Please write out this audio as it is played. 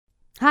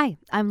Hi,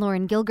 I'm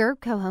Lauren Gilger,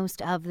 co-host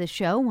of the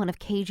show, one of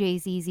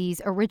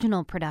KJZZ's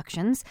original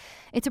productions.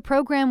 It's a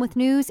program with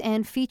news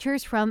and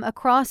features from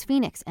across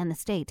Phoenix and the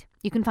state.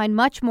 You can find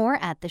much more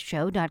at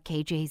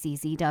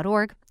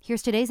theshow.kjzz.org.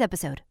 Here's today's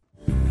episode.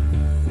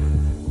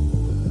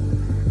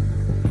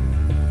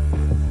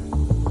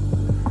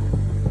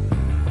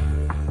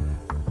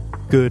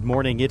 Good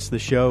morning. It's the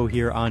show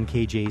here on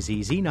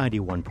KJZZ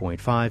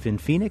 91.5 in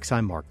Phoenix.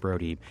 I'm Mark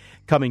Brody.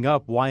 Coming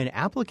up, why an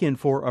applicant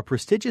for a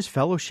prestigious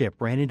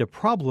fellowship ran into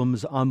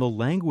problems on the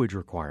language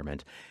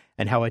requirement,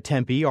 and how a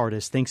Tempe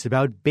artist thinks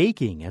about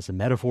baking as a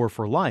metaphor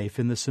for life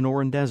in the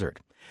Sonoran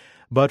Desert.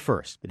 But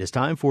first, it is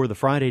time for the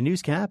Friday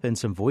NewsCap and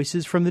some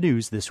voices from the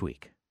news this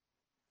week.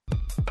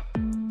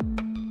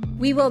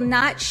 We will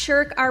not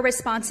shirk our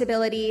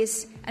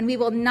responsibilities, and we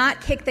will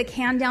not kick the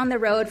can down the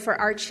road for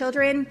our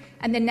children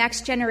and the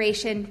next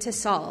generation to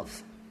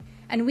solve.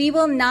 And we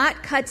will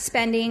not cut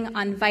spending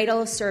on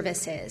vital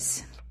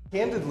services.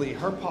 Candidly,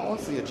 her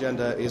policy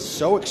agenda is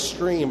so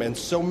extreme and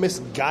so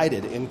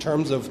misguided in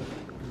terms of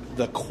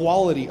the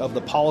quality of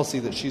the policy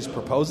that she's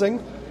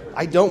proposing.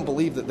 I don't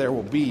believe that there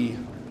will be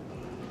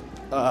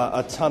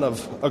a ton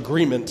of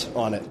agreement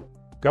on it.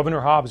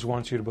 Governor Hobbs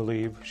wants you to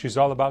believe she's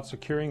all about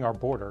securing our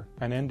border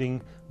and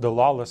ending the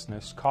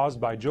lawlessness caused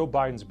by Joe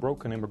Biden's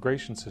broken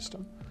immigration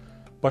system.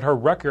 But her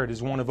record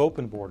is one of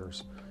open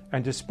borders,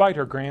 and despite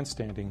her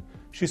grandstanding,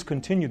 she's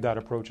continued that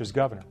approach as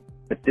governor.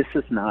 But this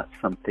is not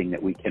something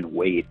that we can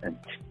wait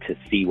to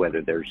see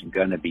whether there's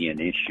going to be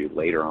an issue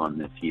later on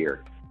this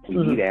year. We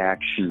need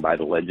action by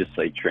the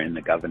legislature and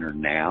the governor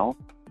now.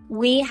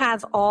 We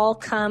have all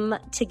come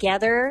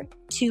together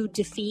to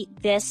defeat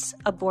this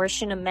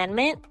abortion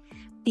amendment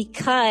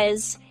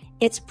because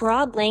its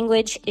broad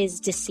language is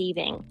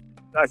deceiving.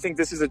 I think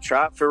this is a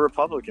trap for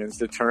Republicans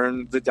to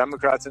turn the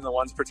Democrats into the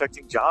ones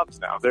protecting jobs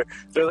now.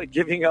 They're like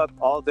giving up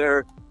all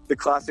the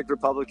classic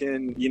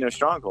Republican,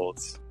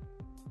 strongholds.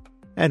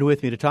 And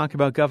with me to talk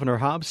about Governor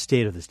Hobbs'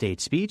 State of the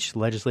State speech,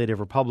 legislative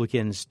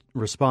Republicans'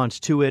 response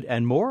to it,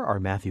 and more are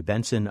Matthew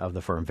Benson of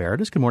the firm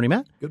Veritas. Good morning,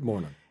 Matt. Good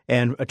morning.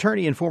 And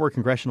attorney and former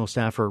congressional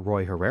staffer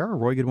Roy Herrera.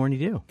 Roy, good morning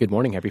to you. Good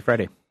morning. Happy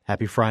Friday.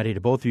 Happy Friday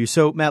to both of you.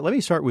 So, Matt, let me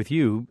start with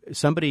you,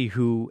 somebody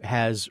who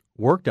has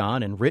worked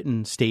on and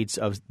written States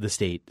of the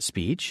State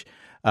speech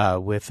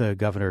with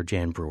Governor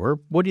Jan Brewer.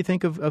 What do you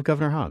think of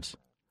Governor Hobbs?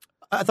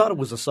 I thought it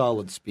was a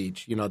solid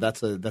speech.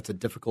 That's a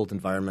difficult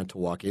environment to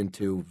walk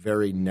into,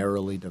 very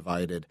narrowly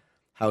divided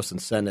House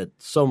and Senate,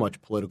 so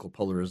much political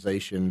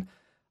polarization.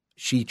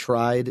 She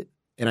tried,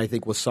 and I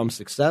think with some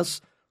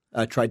success,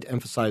 tried to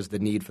emphasize the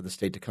need for the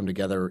state to come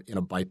together in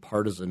a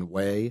bipartisan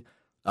way.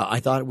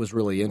 I thought it was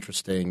really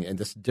interesting, and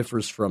this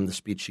differs from the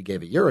speech she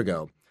gave a year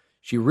ago.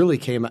 She really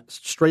came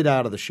straight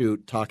out of the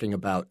chute talking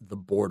about the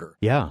border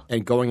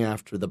and going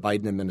after the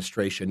Biden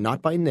administration,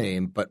 not by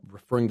name, but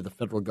referring to the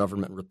federal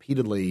government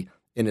repeatedly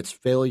in its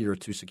failure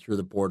to secure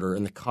the border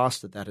and the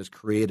cost that has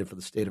created for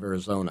the state of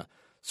Arizona.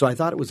 So I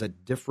thought it was a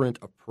different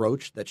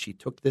approach that she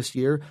took this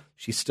year.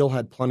 She still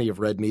had plenty of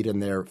red meat in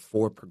there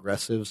for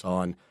progressives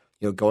on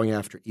going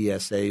after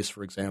ESAs,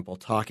 for example,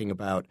 talking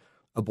about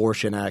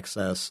abortion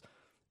access.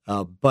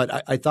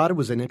 But I thought it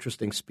was an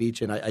interesting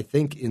speech, and I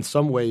think in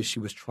some ways she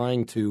was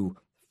trying to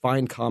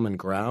find common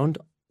ground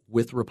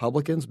with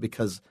Republicans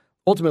because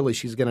ultimately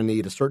she's going to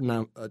need a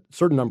certain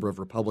number of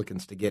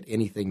Republicans to get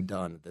anything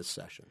done this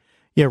session.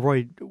 Yeah,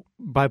 Roy,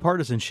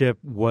 bipartisanship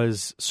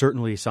was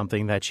certainly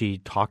something that she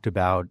talked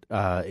about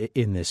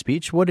in this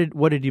speech. What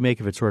did you make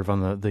of it sort of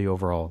on the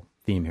overall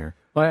theme here?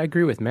 Well, I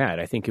agree with Matt.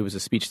 I think it was a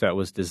speech that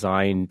was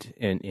designed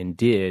and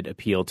did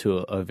appeal to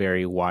a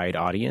very wide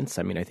audience.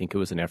 I mean, I think it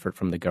was an effort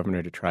from the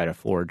governor to try to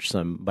forge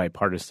some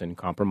bipartisan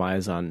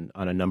compromise on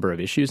a number of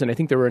issues. And I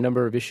think there were a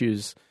number of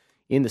issues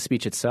in the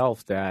speech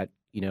itself that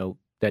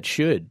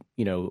should,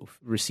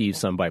 receive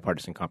some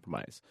bipartisan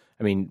compromise.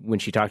 I mean, when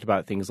she talked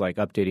about things like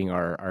updating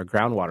our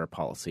groundwater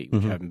policy,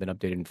 which haven't been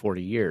updated in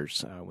 40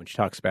 years, when she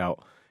talks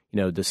about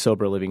the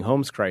sober living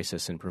homes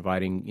crisis and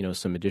providing,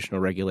 some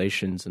additional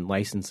regulations and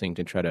licensing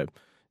to try to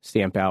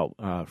stamp out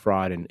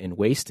fraud and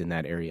waste in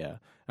that area.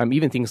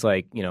 Even things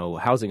like,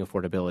 housing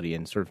affordability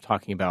and sort of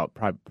talking about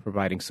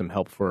providing some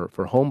help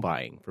for home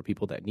buying for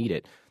people that need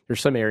it. There's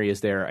some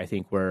areas there, I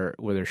think, where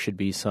there should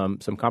be some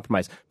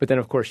compromise. But then,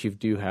 of course, you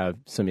do have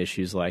some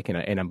issues like,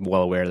 and I'm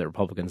well aware that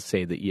Republicans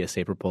say the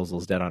ESA proposal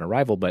is dead on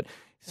arrival, but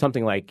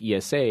something like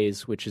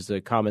ESAs, which is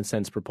a common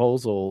sense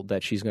proposal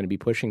that she's going to be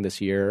pushing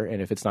this year,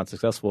 and if it's not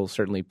successful,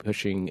 certainly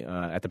pushing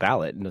at the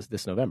ballot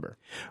this November.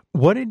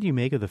 What did you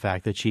make of the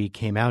fact that she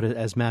came out,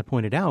 as Matt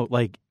pointed out,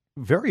 like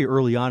very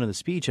early on in the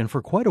speech and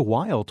for quite a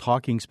while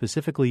talking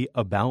specifically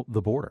about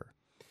the border?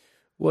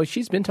 Well,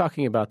 she's been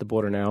talking about the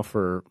border now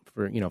for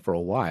a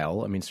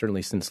while. I mean,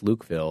 certainly since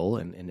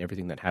Lukeville and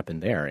everything that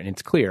happened there. And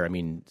it's clear, I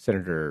mean,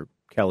 Senator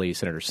Kelly,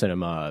 Senator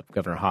Sinema,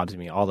 Governor Hobbs, I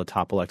mean, all the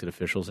top elected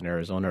officials in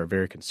Arizona are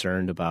very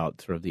concerned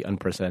about sort of the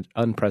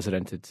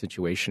unprecedented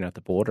situation at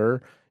the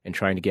border and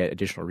trying to get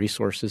additional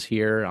resources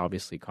here.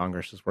 Obviously,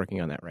 Congress is working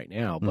on that right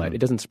now, but it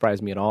doesn't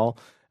surprise me at all.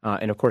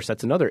 And of course,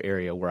 that's another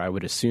area where I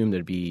would assume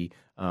there'd be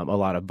a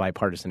lot of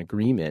bipartisan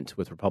agreement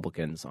with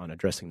Republicans on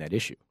addressing that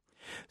issue.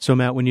 So,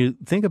 Matt, when you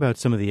think about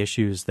some of the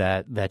issues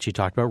that you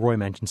talked about, Roy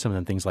mentioned some of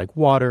them, things like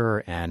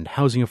water and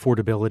housing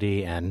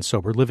affordability and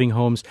sober living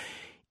homes.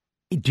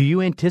 Do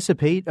you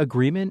anticipate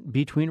agreement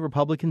between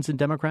Republicans and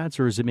Democrats,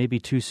 or is it maybe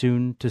too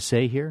soon to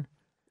say here?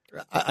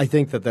 I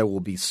think that there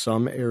will be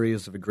some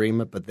areas of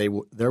agreement, but they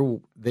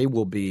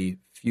will be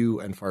few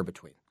and far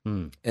between.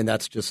 And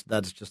that's just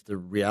the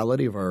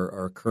reality of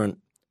our current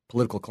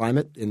political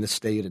climate in this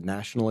state and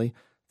nationally.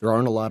 There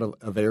aren't a lot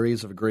of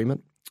areas of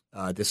agreement.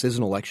 This is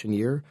an election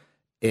year,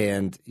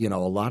 and a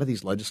lot of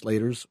these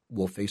legislators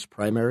will face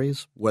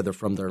primaries, whether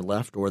from their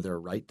left or their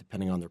right,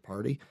 depending on their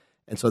party.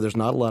 And so there's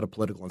not a lot of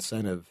political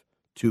incentive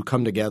to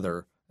come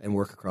together and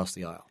work across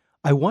the aisle.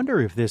 I wonder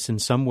if this in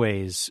some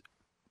ways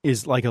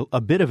is like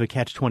a bit of a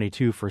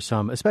catch-22 for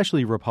some,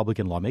 especially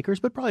Republican lawmakers,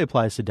 but probably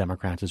applies to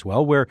Democrats as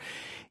well, where,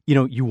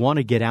 you want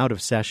to get out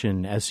of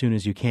session as soon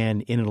as you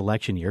can in an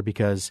election year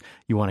because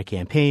you want to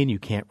campaign, you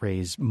can't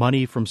raise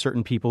money from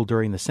certain people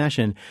during the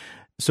session.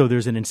 So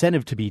there's an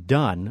incentive to be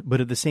done. But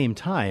at the same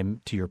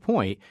time, to your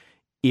point,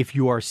 if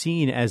you are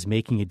seen as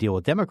making a deal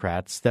with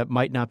Democrats, that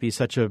might not be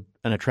such an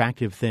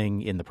attractive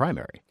thing in the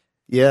primary.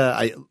 Yeah,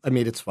 I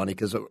mean, it's funny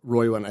because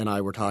Roy and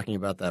I were talking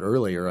about that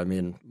earlier. I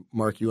mean,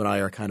 Mark, you and I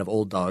are kind of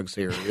old dogs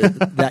here.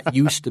 That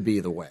used to be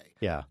the way.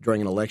 Yeah.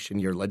 During an election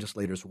year,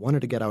 legislators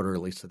wanted to get out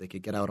early so they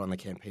could get out on the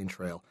campaign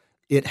trail.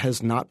 It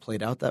has not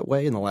played out that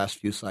way in the last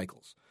few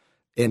cycles.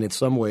 And in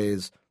some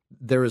ways,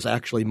 there is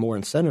actually more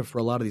incentive for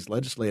a lot of these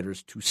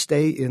legislators to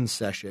stay in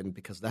session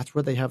because that's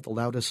where they have the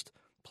loudest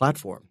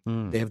platform.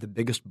 They have the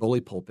biggest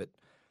bully pulpit.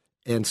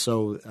 And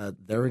so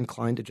they're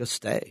inclined to just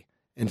stay.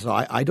 And so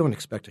I don't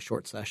expect a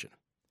short session.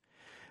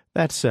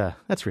 That's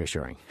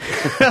reassuring.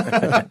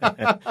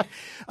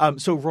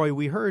 So, Roy,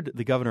 we heard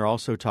the governor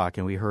also talk,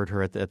 and we heard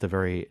her at the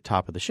very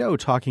top of the show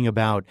talking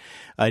about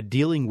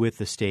dealing with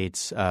the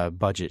state's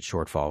budget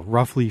shortfall,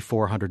 roughly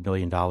 $400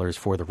 million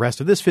for the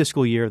rest of this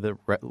fiscal year, the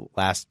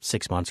last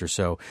 6 months or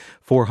so,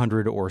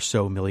 $400 or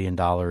so million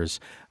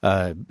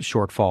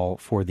shortfall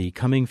for the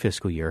coming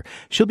fiscal year.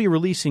 She'll be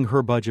releasing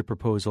her budget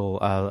proposal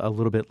a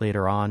little bit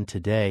later on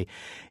today.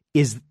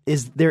 Is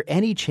there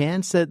any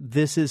chance that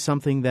this is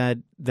something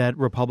that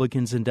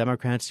Republicans and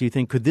Democrats, do you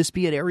think, could this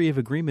be an area of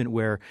agreement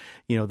where,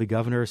 the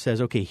governor says,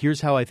 okay,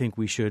 here's how I think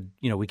we should,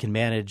 we can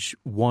manage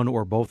one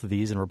or both of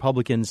these, and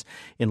Republicans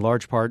in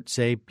large part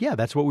say, yeah,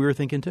 that's what we were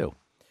thinking too?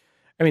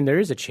 I mean, there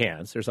is a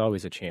chance. There's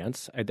always a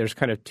chance. There's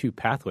kind of two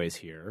pathways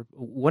here.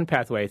 One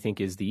pathway, I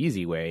think, is the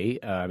easy way,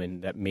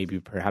 and that maybe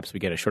perhaps we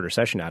get a shorter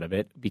session out of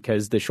it,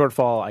 because the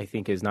shortfall, I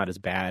think, is not as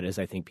bad as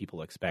I think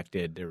people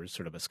expected. There was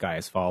sort of a sky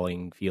is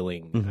falling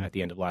feeling at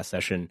the end of last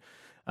session.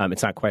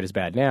 It's not quite as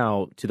bad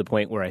now, to the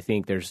point where I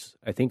think there's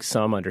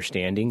some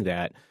understanding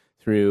that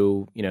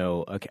through,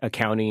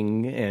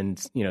 accounting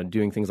and,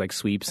 doing things like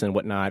sweeps and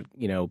whatnot,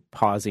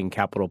 pausing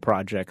capital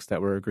projects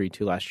that were agreed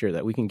to last year,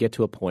 that we can get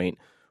to a point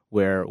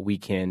where we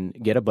can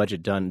get a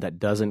budget done that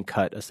doesn't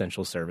cut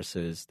essential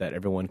services, that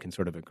everyone can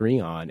sort of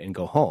agree on and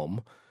go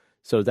home.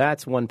 So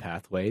that's one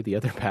pathway. The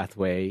other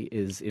pathway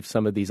is if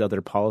some of these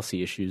other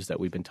policy issues that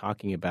we've been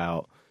talking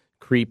about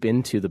creep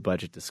into the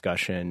budget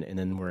discussion, and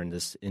then we're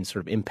in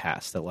sort of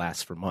impasse that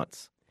lasts for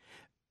months.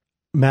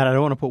 Matt, I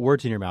don't want to put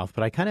words in your mouth,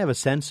 but I kind of have a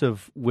sense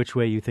of which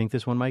way you think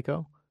this one might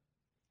go.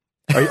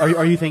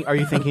 Are you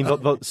thinking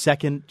the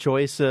second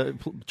choice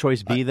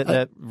B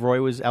that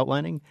Roy was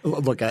outlining?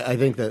 Look, I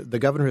think that the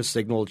governor has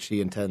signaled she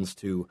intends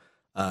to.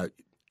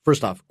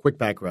 First off, quick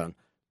background: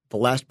 the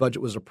last budget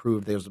was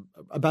approved. There was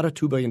about a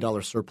 $2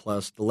 billion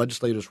surplus. The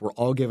legislators were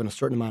all given a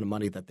certain amount of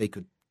money that they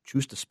could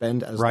choose to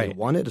spend as they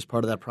wanted as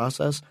part of that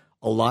process.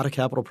 A lot of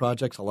capital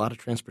projects, a lot of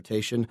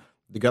transportation.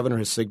 The governor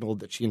has signaled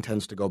that she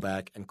intends to go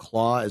back and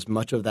claw as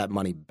much of that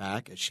money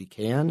back as she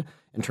can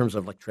in terms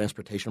of like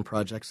transportation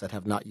projects that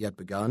have not yet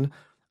begun.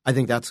 I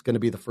think that's going to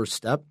be the first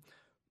step.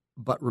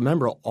 But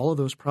remember, all of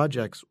those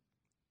projects,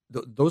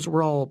 those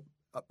were all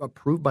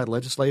approved by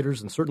legislators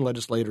and certain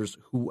legislators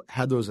who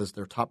had those as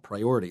their top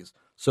priorities.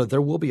 So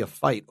there will be a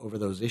fight over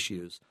those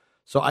issues.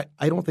 So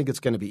I don't think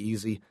it's going to be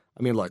easy.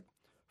 I mean, look,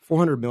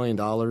 $400 million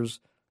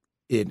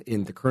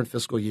in the current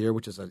fiscal year,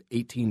 which is an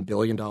 $18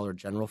 billion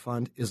general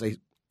fund, is a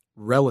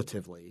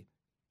relatively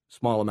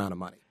small amount of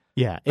money.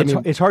 Yeah,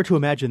 it's hard to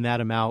imagine that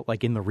amount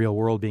like in the real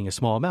world being a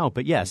small amount.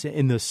 But yes,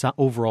 in the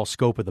overall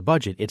scope of the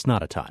budget, it's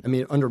not a ton. I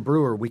mean, under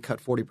Brewer, we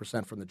cut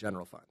 40% from the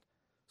general fund.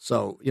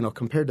 So,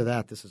 compared to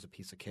that, this is a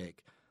piece of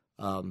cake.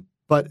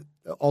 But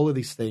all of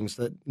these things,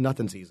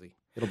 nothing's easy.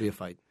 It'll be a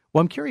fight.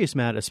 Well, I'm curious,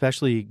 Matt,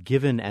 especially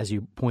given, as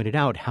you pointed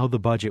out, how the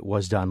budget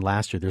was done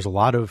last year. There's a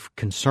lot of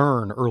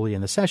concern early in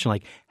the session,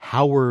 like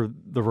how were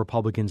the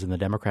Republicans and the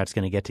Democrats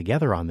going to get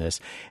together on this?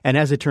 And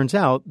as it turns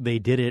out, they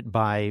did it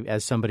by,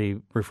 as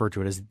somebody referred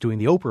to it as, doing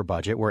the Oprah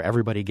budget, where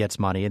everybody gets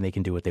money and they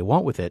can do what they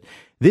want with it.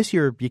 This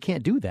year, you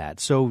can't do that.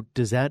 So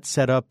does that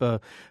set up a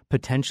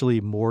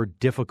potentially more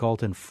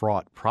difficult and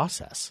fraught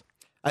process?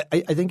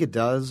 I think it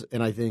does.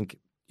 And I think,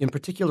 in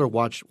particular,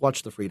 watch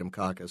the Freedom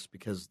Caucus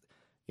because,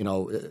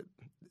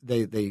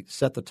 they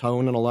set the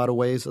tone in a lot of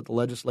ways at the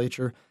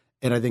legislature,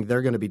 and I think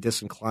they're going to be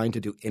disinclined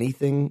to do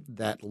anything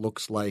that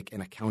looks like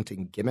an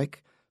accounting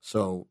gimmick.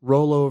 So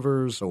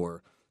rollovers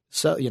or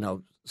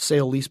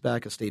sale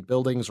leaseback estate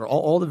buildings or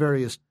all the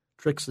various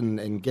tricks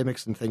and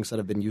gimmicks and things that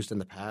have been used in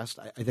the past,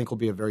 I think will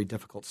be a very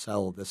difficult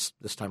sell this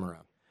time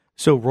around.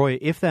 So, Roy,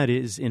 if that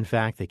is in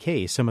fact the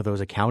case, some of those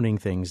accounting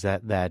things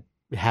that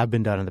have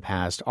been done in the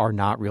past are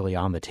not really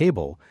on the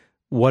table.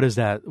 What does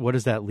that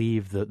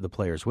leave the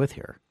players with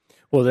here?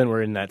 Well, then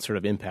we're in that sort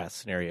of impasse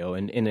scenario.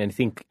 And I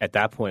think at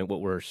that point,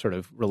 what we're sort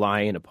of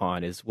relying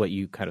upon is what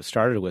you kind of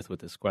started with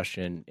this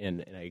question.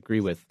 And I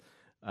agree with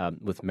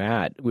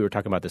Matt. We were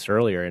talking about this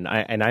earlier, and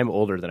I'm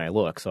older than I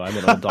look, so I'm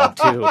an old dog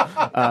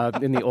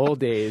too. In the old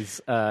days,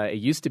 it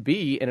used to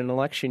be in an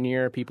election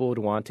year, people would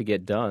want to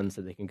get done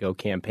so they can go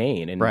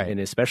campaign. And, right. And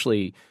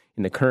especially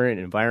in the current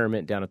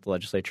environment down at the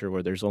legislature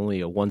where there's only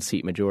a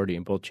one-seat majority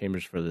in both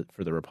chambers for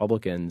the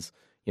Republicans,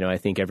 I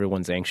think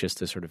everyone's anxious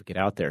to sort of get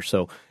out there.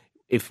 So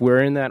if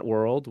we're in that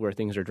world where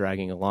things are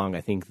dragging along,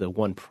 I think the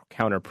one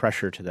counter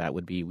pressure to that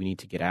would be we need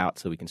to get out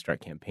so we can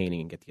start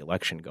campaigning and get the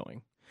election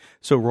going.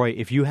 So, Roy,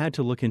 if you had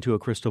to look into a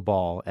crystal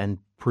ball and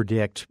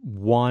predict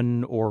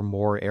one or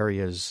more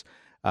areas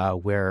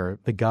where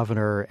the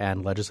governor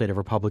and legislative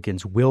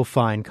Republicans will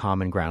find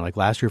common ground, like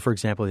last year, for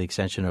example, the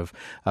extension of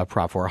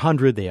Prop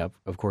 400, they,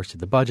 of course, did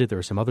the budget. There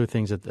were some other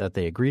things that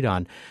they agreed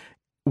on.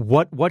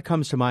 What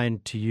comes to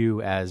mind to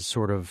you as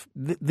sort of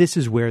this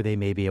is where they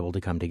may be able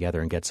to come together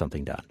and get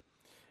something done?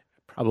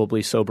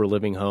 Probably sober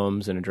living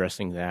homes and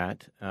addressing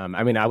that.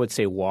 I would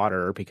say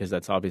water because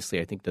that's obviously,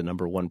 I think, the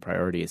number one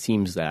priority. It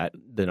seems that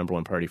the number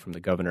one priority from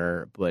the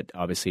governor, but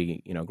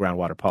obviously,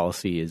 groundwater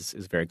policy is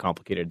very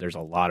complicated. There's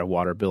a lot of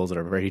water bills that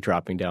are already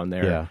dropping down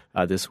there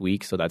this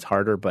week, so that's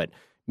harder. But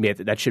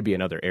that should be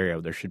another area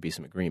where there should be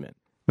some agreement.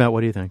 Matt, what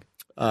do you think?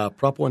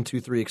 Prop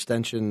 123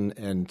 extension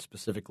and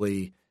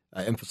specifically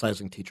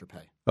emphasizing teacher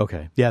pay.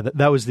 Okay. Yeah,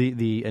 that was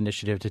the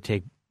initiative to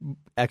take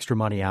extra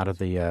money out of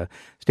the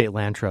state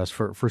land trust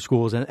for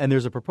schools. And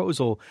there's a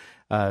proposal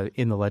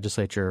in the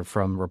legislature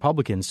from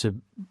Republicans to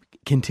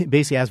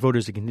basically ask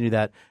voters to continue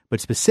that, but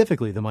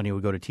specifically the money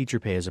would go to teacher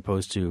pay as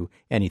opposed to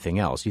anything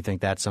else. Do you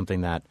think that's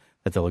something that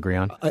they'll agree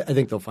on? I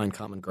think they'll find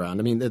common ground.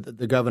 I mean,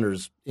 the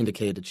governor's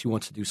indicated she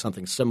wants to do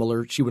something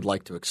similar. She would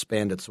like to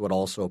expand it so it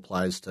also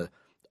applies to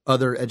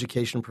other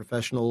education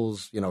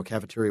professionals,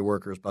 cafeteria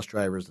workers, bus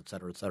drivers, et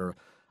cetera, et cetera.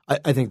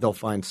 I think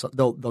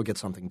they'll get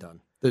something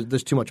done.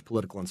 There's too much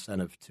political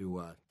incentive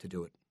to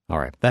do it. All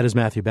right. That is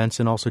Matthew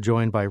Benson, also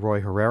joined by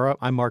Roy Herrera.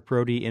 I'm Mark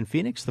Brody in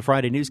Phoenix. The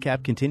Friday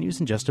NewsCap continues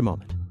in just a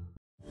moment.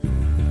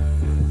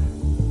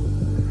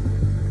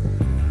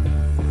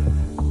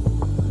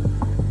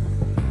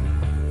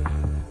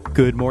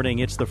 Good morning.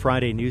 It's the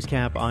Friday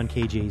NewsCap on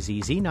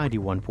KJZZ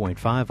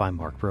 91.5. I'm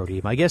Mark Brody.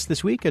 My guest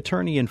this week,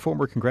 attorney and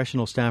former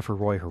congressional staffer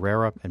Roy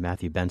Herrera and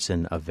Matthew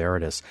Benson of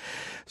Veritas.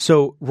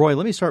 So, Roy,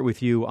 let me start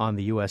with you on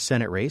the U.S.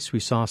 Senate race. We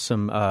saw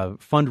some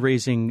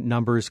fundraising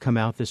numbers come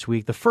out this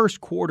week. The first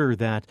quarter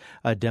that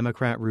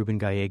Democrat Ruben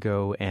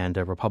Gallego and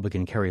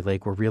Republican Kari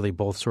Lake were really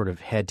both sort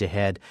of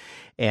head-to-head.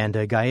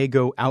 And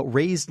Gallego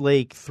outraised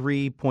Lake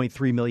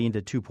 $3.3 million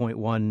to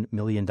 $2.1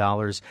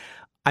 million.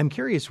 I'm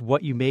curious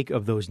what you make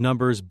of those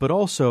numbers, but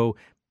also,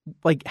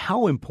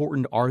 how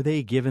important are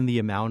they given the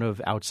amount of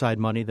outside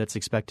money that's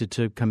expected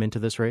to come into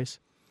this race?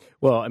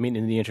 Well,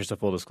 in the interest of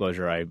full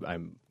disclosure,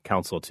 I'm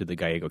counsel to the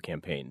Gallego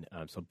campaign,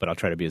 but I'll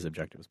try to be as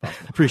objective as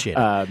possible. Appreciate it.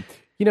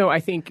 I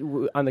think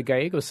on the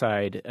Gallego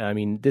side,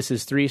 this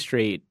is 3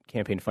 straight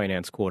campaign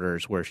finance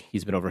quarters where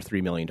he's been over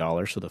 $3 million.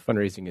 So the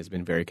fundraising has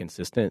been very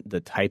consistent.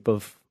 The type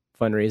of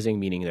fundraising,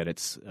 meaning that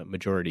it's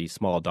majority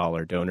small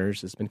dollar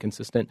donors, has been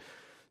consistent.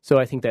 So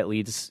I think that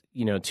leads,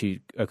 to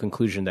a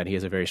conclusion that he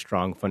has a very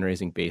strong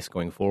fundraising base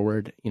going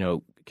forward.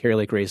 Kari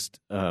Lake raised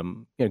a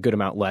good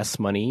amount less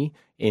money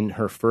in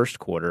her first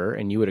quarter,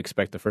 and you would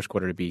expect the first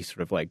quarter to be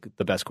sort of like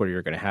the best quarter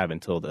you're going to have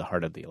until the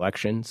heart of the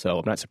election. So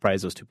I'm not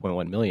surprised those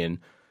 $2.1 million,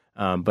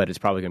 but it's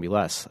probably going to be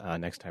less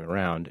next time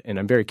around. And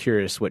I'm very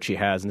curious what she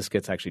has, and this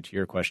gets actually to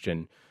your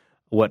question,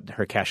 what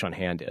her cash on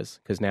hand is,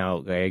 because now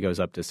Gallego's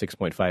up to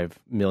 $6.5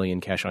 million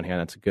cash on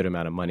hand. That's a good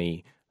amount of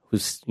money.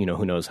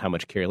 Who knows how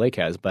much Kari Lake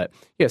has. But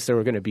yes, there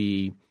were going to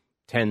be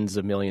tens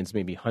of millions,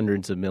 maybe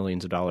hundreds of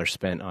millions of dollars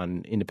spent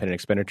on independent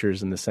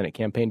expenditures in the Senate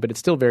campaign. But it's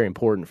still very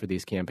important for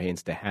these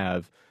campaigns to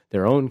have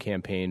their own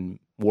campaign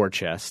war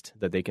chest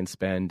that they can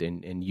spend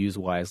and use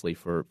wisely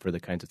for the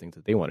kinds of things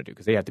that they want to do,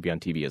 because they have to be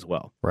on TV as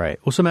well. Right.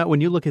 Well, so Matt, when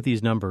you look at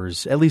these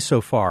numbers, at least so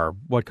far,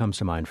 what comes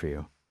to mind for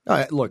you?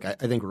 Look, I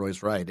think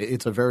Roy's right.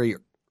 It's a very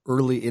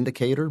early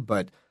indicator,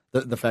 but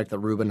the fact that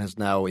Ruben has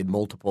now in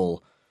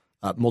multiple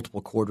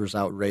quarters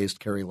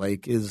outraised Kari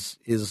Lake is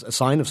a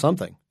sign of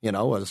something,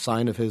 a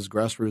sign of his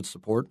grassroots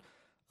support.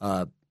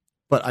 But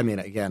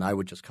again, I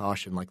would just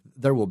caution,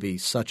 there will be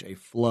such a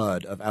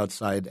flood of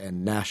outside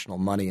and national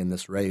money in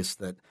this race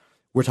that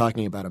we're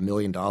talking about $1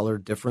 million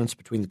difference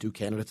between the two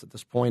candidates at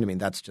this point. I mean,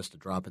 that's just a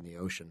drop in the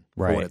ocean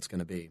for what it's going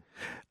to be.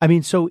 I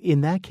mean, so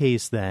in that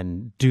case,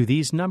 then, do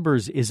these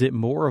numbers, is it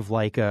more of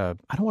like a,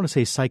 I don't want to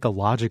say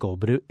psychological,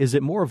 but is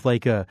it more of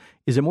like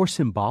is it more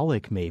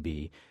symbolic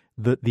maybe,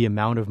 the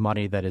amount of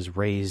money that is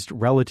raised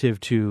relative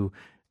to,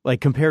 like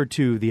compared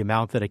to the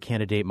amount that a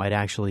candidate might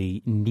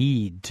actually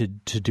need to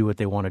do what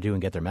they want to do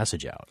and get their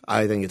message out?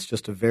 I think it's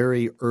just a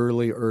very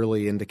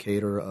early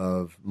indicator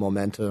of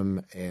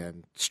momentum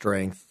and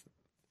strength.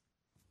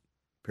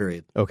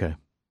 Period. Okay.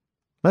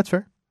 That's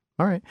fair.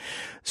 All right.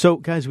 So,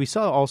 guys, we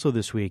saw also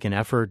this week an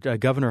effort.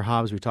 Governor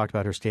Hobbs, we talked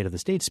about her State of the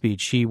State speech.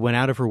 She went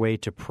out of her way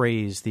to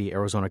praise the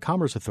Arizona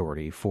Commerce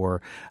Authority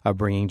for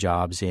bringing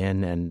jobs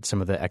in and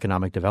some of the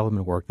economic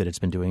development work that it's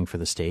been doing for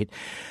the state.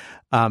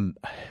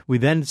 We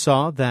then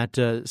saw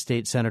that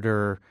State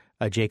Senator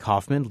Jake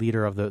Hoffman,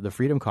 leader of the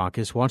Freedom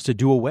Caucus, wants to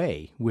do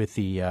away with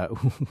the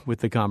with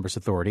the Commerce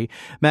Authority.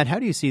 Matt, how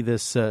do you see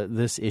this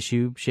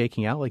issue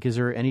shaking out? Like, is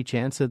there any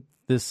chance that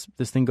this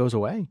thing goes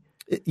away?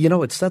 You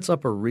know, it sets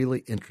up a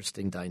really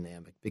interesting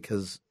dynamic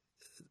because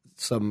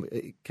some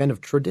kind of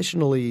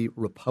traditionally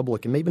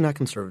Republican, maybe not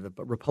conservative,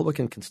 but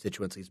Republican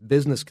constituencies,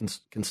 business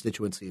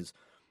constituencies.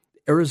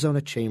 Arizona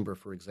Chamber,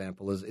 for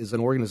example, is an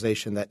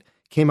organization that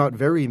came out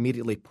very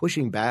immediately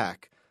pushing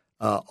back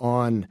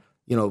on,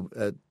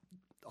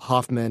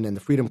 Hoffman and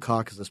the Freedom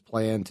Caucus's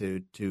plan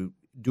to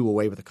do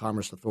away with the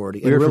Commerce Authority.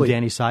 We heard from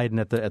Danny Seiden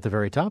at the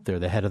very top there,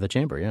 the head of the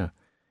chamber, yeah.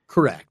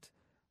 Correct.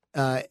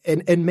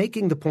 And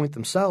making the point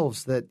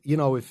themselves that,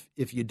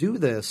 if you do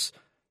this,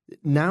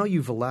 now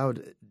you've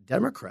allowed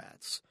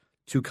Democrats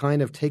to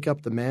kind of take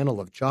up the mantle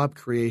of job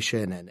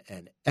creation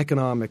and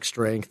economic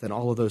strength and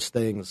all of those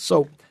things.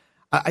 So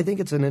I think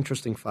it's an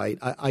interesting fight.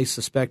 I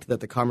suspect that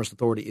the Commerce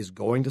Authority is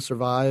going to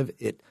survive.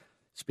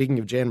 Speaking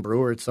of Jan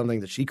Brewer, it's something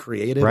that she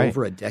created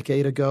over a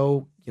decade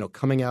ago,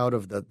 coming out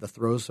of the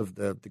throes of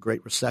the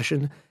Great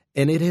Recession,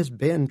 and it has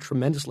been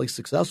tremendously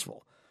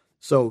successful.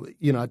 So,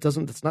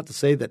 it's not to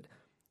say that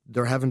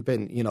there haven't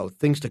been,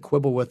 things to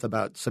quibble with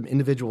about some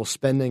individual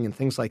spending and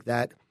things like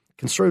that.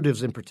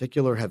 Conservatives in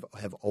particular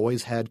have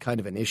always had kind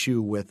of an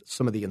issue with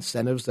some of the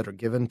incentives that are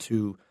given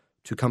to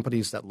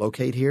companies that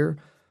locate here.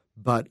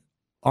 But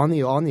on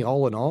the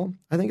all in all,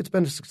 I think it's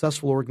been a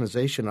successful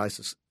organization. I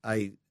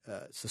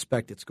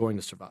suspect it's going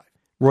to survive.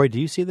 Roy, do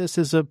you see this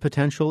as a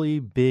potentially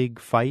big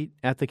fight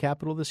at the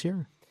Capitol this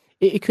year?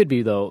 It could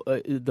be, though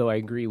I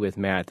agree with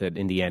Matt that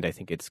in the end, I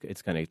think it's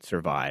going to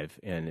survive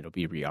and it'll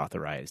be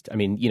reauthorized. I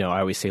mean, I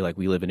always say, like,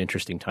 we live in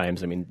interesting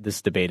times. I mean,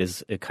 this debate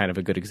is kind of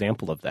a good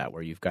example of that,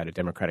 where you've got a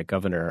Democratic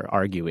governor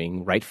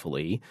arguing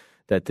rightfully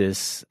that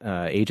this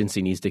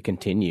agency needs to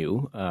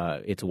continue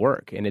its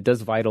work. And it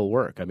does vital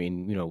work. I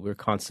mean, we're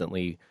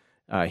constantly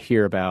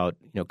hear about,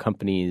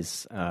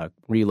 companies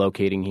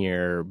relocating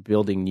here,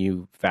 building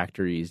new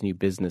factories, new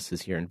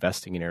businesses here,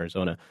 investing in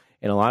Arizona.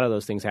 And a lot of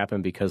those things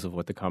happen because of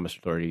what the Commerce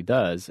Authority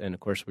does. And, of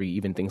course,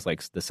 even things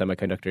like the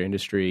semiconductor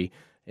industry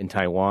in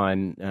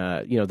Taiwan,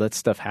 that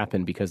stuff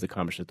happened because the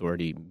Commerce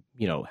Authority,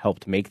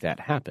 helped make that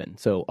happen.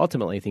 So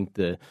ultimately, I think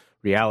the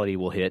reality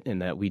will hit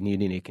and that we need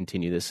to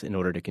continue this in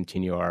order to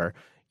continue our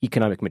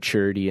economic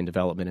maturity and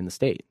development in the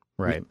state.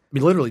 Right. I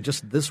mean, literally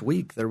just this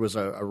week, there was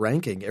a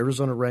ranking.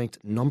 Arizona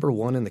ranked number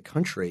 1 in the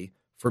country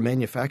for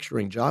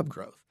manufacturing job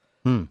growth.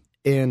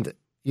 And,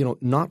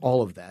 not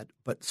all of that,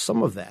 but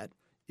some of that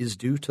is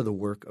due to the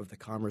work of the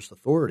Commerce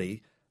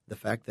Authority, the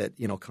fact that,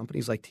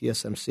 companies like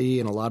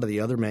TSMC and a lot of the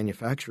other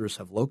manufacturers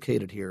have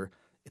located here.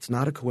 It's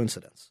not a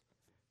coincidence.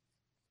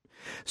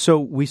 So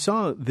we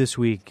saw this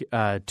week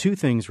two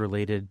things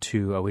related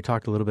to we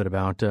talked a little bit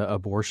about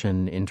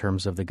abortion in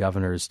terms of the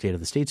governor's State of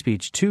the State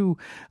speech. Two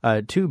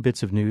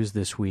bits of news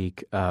this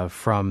week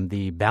from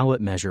the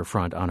ballot measure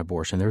front on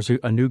abortion. There's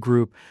a new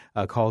group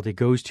called It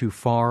Goes Too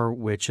Far,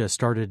 which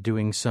started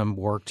doing some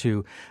work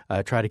to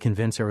try to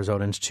convince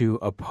Arizonans to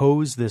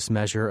oppose this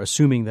measure,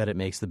 assuming that it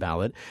makes the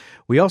ballot.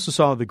 We also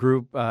saw the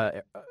group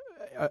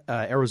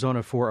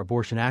Arizona for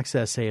Abortion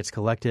Access say it's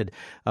collected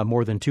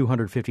more than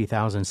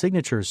 250,000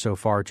 signatures so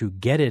far to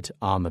get it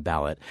on the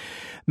ballot.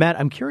 Matt,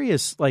 I'm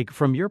curious, like,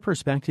 from your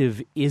perspective,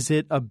 is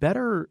it a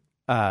better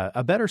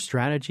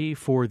strategy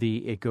for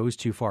the It Goes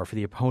Too Far, for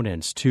the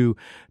opponents, to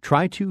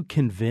try to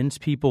convince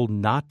people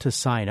not to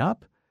sign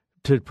up,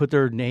 to put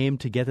their name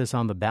to get this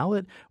on the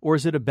ballot? Or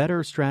is it a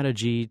better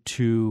strategy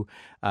to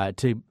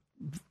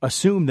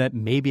assume that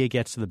maybe it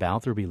gets to the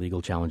ballot? There'll be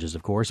legal challenges,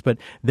 of course, but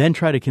then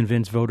try to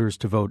convince voters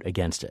to vote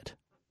against it?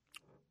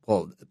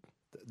 Well,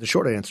 the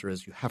short answer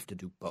is you have to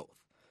do both.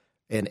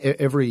 And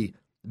every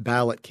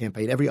ballot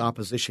campaign, every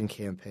opposition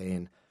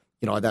campaign,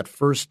 that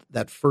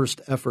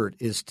first effort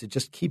is to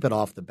just keep it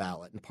off the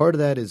ballot. And part of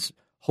that is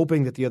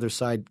hoping that the other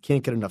side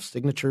can't get enough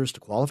signatures to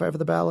qualify for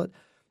the ballot,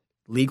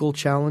 legal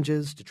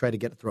challenges to try to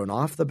get it thrown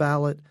off the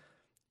ballot.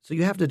 So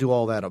you have to do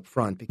all that up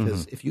front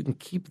because if you can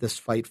keep this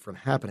fight from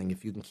happening,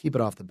 if you can keep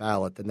it off the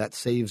ballot, then that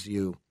saves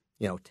you,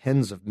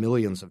 tens of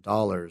millions of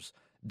dollars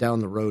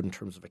down the road in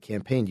terms of a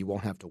campaign you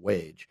won't have to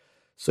wage.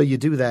 So you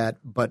do that,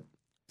 but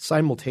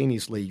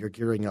simultaneously you're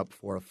gearing up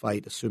for a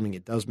fight, assuming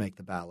it does make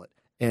the ballot.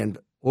 And,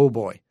 oh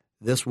boy,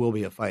 this will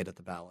be a fight at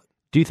the ballot.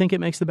 Do you think it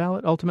makes the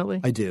ballot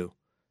ultimately? I do.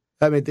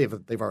 I mean,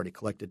 they've already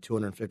collected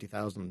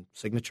 250,000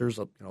 signatures,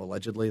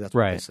 allegedly. That's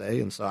what they say.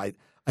 And so I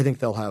think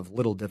they'll have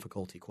little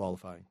difficulty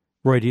qualifying.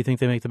 Roy, do you think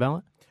they make the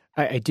ballot?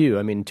 I do.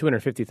 I mean,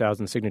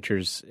 250,000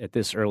 signatures at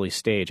this early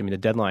stage. I mean, the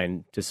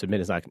deadline to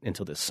submit is not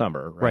until this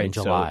summer, right? In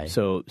July.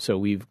 So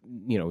we've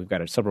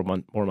got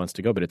several more months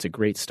to go, but it's a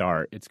great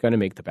start. It's going to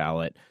make the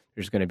ballot.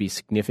 There's going to be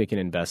significant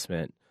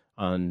investment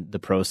on the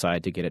pro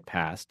side to get it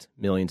passed,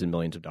 millions and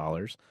millions of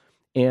dollars.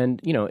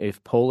 And,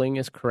 if polling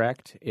is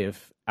correct,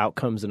 if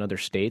outcomes in other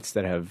states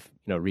that have,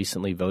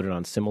 recently voted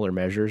on similar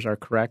measures are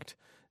correct,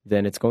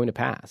 then it's going to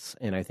pass.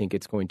 And I think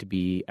it's going to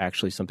be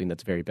actually something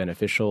that's very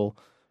beneficial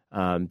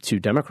to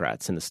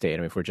Democrats in the state. I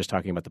mean, if we're just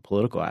talking about the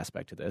political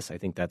aspect of this, I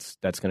think that's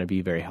going to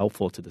be very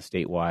helpful to the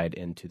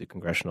statewide and to the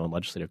congressional and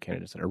legislative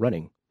candidates that are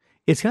running.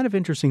 It's kind of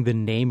interesting, the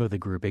name of the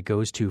group, It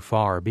Goes Too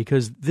Far,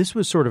 because this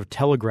was sort of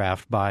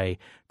telegraphed by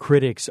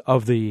critics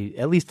of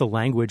at least the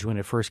language when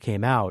it first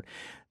came out,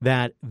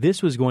 that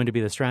this was going to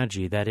be the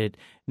strategy, that it,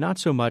 not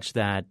so much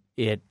that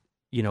it,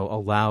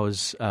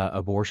 allows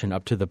abortion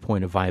up to the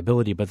point of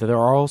viability, but that there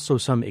are also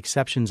some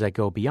exceptions that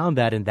go beyond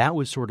that. And that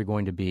was sort of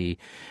going to be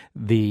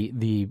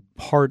the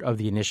part of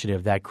the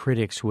initiative that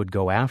critics would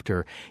go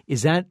after.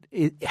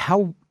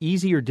 How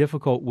easy or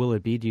difficult will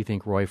it be, do you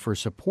think, Roy, for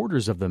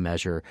supporters of the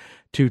measure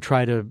to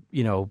try to,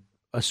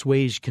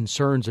 assuage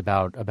concerns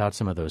about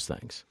some of those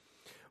things?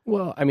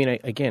 Well, I mean,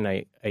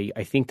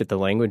 I think that the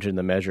language in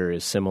the measure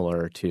is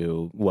similar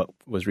to what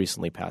was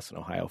recently passed in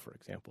Ohio, for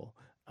example.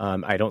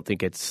 I don't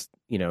think it's,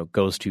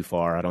 goes too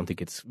far. I don't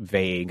think it's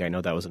vague. I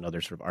know that was another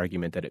sort of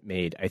argument that it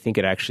made. I think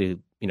it actually,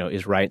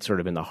 is right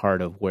sort of in the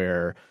heart of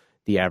where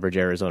the average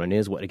Arizonan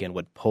is,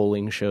 what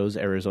polling shows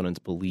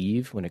Arizonans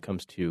believe when it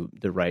comes to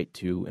the right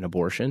to an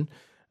abortion.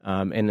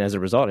 And as a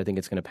result, I think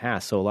it's going to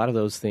pass. So a lot of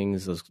those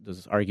things,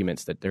 those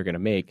arguments that they're going to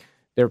make,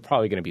 there are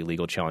probably going to be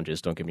legal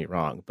challenges, don't get me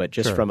wrong. But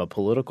just from a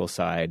political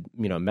side,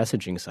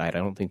 messaging side, I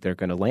don't think they're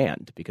going to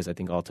land, because I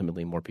think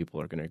ultimately more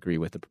people are going to agree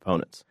with the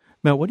proponents.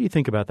 Mel, what do you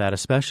think about that,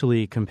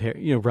 especially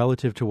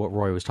relative to what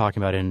Roy was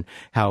talking about and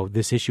how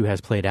this issue has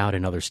played out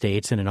in other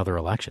states and in other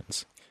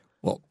elections?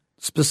 Well,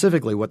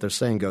 specifically what they're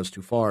saying goes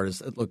too far is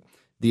that, look,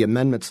 the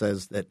amendment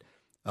says that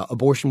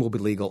abortion will be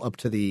legal up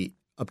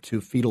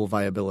to fetal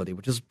viability,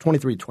 which is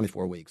 23 to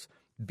 24 weeks.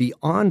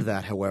 Beyond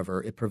that,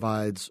 however, it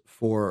provides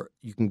for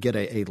you can get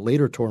a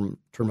later term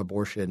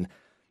abortion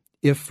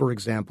if, for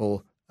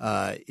example,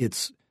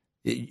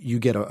 you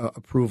get a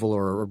approval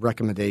or a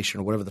recommendation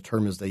or whatever the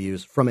term is they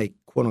use from a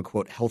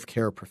quote-unquote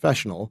healthcare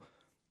professional,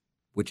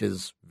 which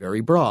is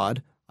very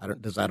broad.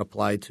 Does that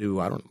apply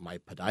to, my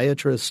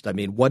podiatrist? I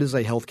mean, what is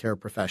a healthcare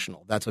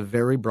professional? That's a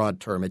very broad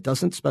term. It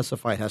doesn't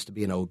specify it has to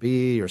be an OB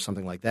or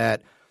something like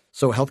that.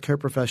 So healthcare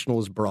professional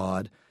is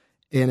broad,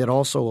 and it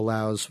also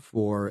allows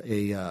for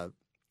a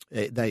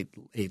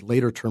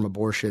later term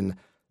abortion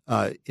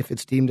if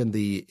it's deemed in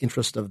the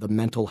interest of the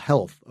mental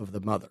health of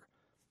the mother.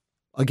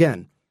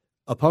 Again,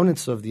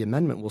 opponents of the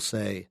amendment will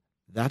say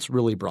that's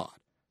really broad.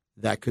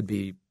 That could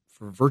be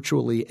for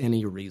virtually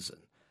any reason.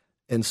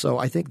 And so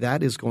I think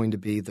that is going to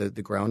be the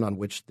ground on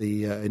which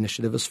the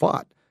initiative is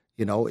fought.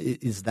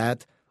 Is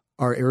that,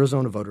 are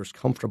Arizona voters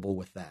comfortable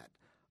with that?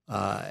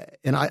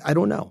 And I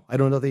don't know. I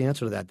don't know the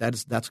answer to that.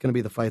 That's going to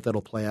be the fight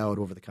that'll play out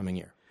over the coming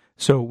year.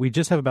 So we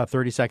just have about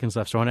 30 seconds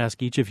left. So I want to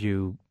ask each of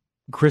you,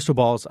 crystal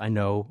balls, I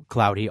know,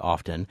 cloudy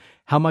often.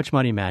 How much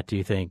money, Matt, do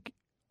you think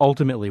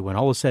ultimately, when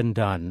all is said and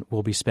done,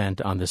 will be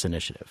spent on this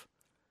initiative?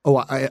 Oh,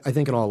 I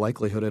think in all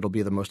likelihood it'll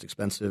be the most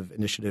expensive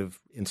initiative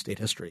in state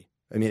history.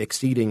 I mean,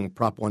 exceeding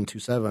Prop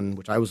 127,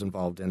 which I was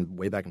involved in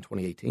way back in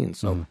 2018.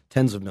 So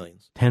tens of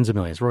millions. Tens of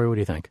millions. Roy, what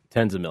do you think?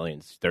 Tens of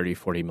millions, $30,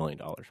 $40 million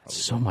probably.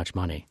 So much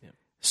money. Yeah.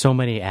 So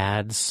many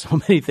ads, so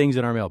many things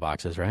in our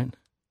mailboxes, right?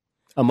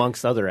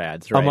 Amongst other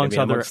ads, right? Amongst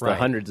the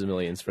hundreds of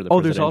millions for the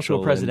presidential. There's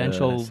also a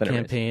presidential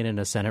campaign and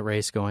a Senate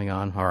race going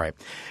on. All right.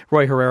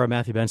 Roy Herrera,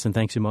 Matthew Benson,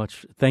 thanks so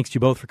much. Thanks to you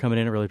both for coming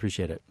in. I really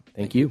appreciate it.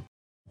 Thank you.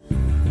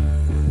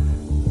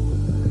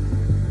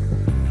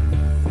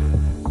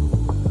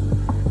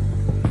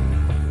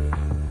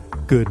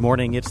 Good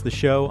morning. It's the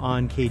show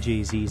on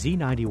KJZZ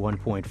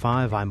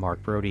 91.5. I'm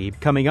Mark Brody.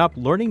 Coming up,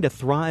 learning to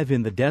thrive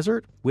in the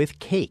desert with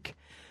cake.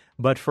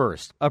 But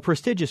first, a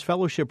prestigious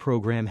fellowship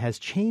program has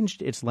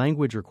changed its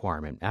language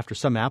requirement after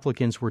some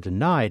applicants were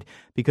denied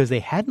because they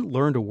hadn't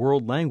learned a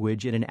world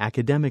language in an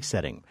academic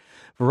setting.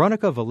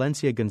 Veronica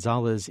Valencia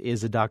Gonzalez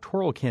is a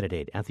doctoral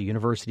candidate at the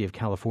University of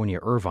California,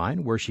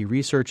 Irvine, where she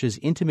researches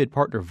intimate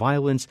partner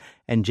violence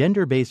and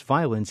gender-based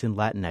violence in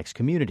Latinx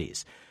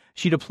communities.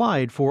 She'd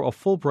applied for a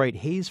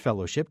Fulbright-Hays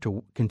fellowship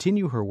to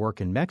continue her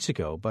work in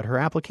Mexico, but her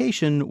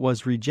application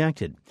was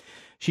rejected.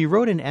 She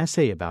wrote an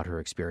essay about her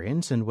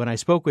experience, and when I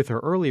spoke with her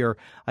earlier,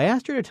 I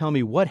asked her to tell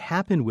me what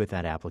happened with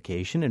that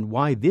application and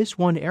why this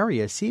one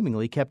area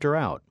seemingly kept her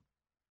out.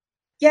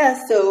 Yeah,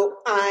 so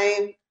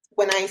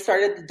when I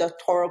started the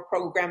doctoral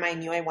program, I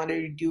knew I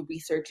wanted to do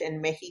research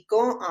in Mexico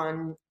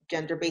on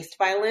gender-based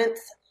violence.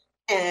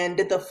 And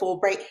the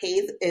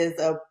Fulbright-Hays is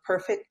a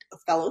perfect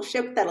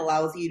fellowship that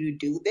allows you to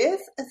do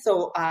this.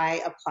 So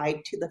I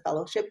applied to the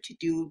fellowship to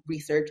do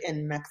research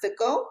in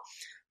Mexico.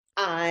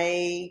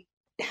 I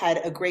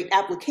had a great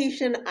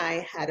application.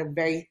 I had a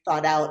very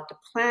thought out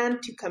plan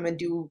to come and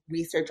do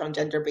research on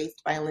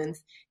gender-based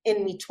violence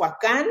in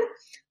Michoacan.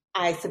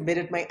 I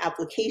submitted my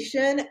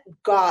application,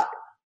 got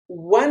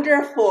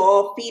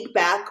wonderful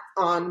feedback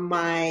on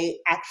my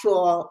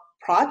actual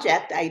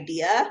project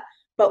idea.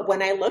 But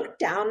when I looked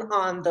down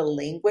on the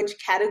language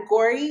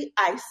category,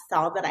 I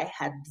saw that I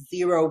had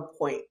 0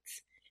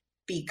 points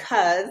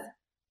because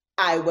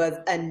I was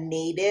a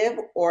native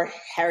or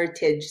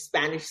heritage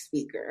Spanish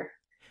speaker.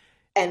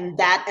 And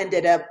that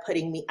ended up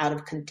putting me out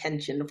of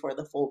contention for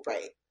the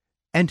Fulbright.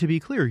 And to be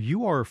clear,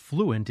 you are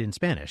fluent in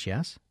Spanish,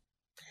 yes?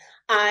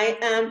 I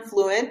am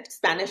fluent.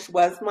 Spanish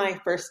was my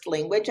first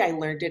language. I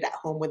learned it at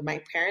home with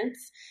my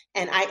parents.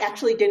 And I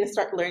actually didn't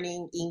start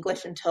learning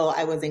English until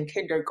I was in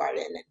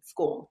kindergarten at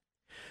school.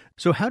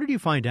 So how did you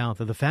find out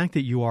that the fact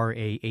that you are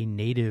a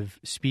native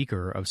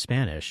speaker of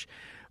Spanish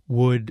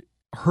would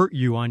hurt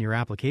you on your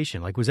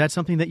application? Like, was that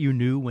something that you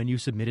knew when you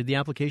submitted the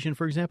application,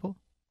 for example?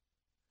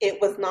 It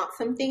was not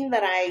something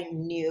that I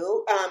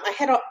knew. I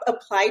had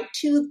applied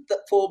to the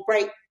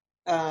Fulbright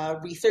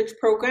research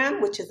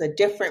program, which is a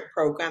different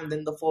program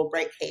than the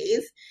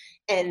Fulbright-Hays.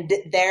 And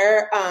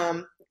there,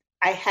 I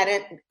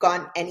hadn't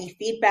gotten any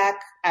feedback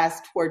as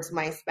towards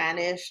my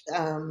Spanish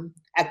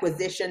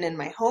acquisition in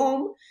my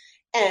home.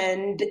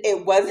 And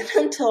it wasn't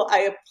until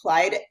I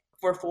applied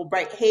for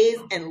Fulbright-Hays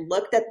and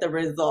looked at the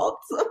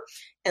results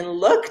and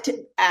looked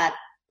at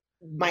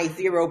my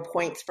 0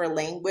 points for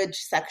language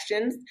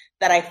sections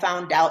that I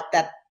found out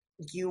that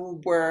you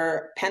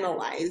were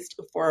penalized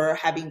for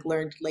having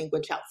learned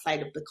language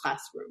outside of the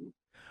classroom.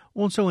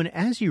 Well, so and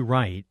as you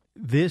write,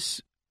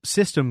 this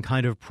system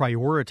kind of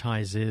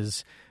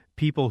prioritizes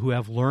people who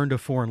have learned a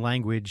foreign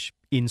language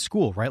in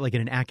school, right? Like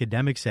in an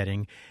academic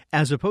setting,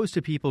 as opposed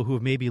to people who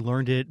have maybe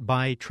learned it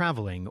by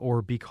traveling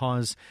or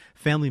because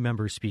family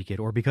members speak it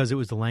or because it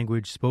was the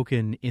language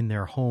spoken in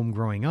their home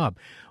growing up.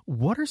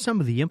 What are some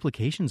of the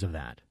implications of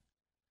that?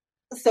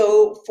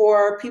 So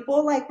for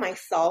people like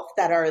myself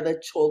that are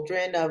the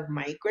children of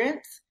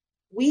migrants,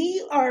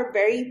 we are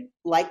very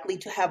likely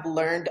to have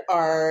learned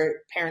our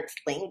parents'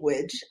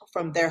 language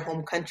from their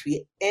home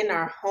country in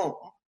our home.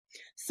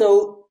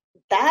 So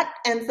that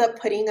ends up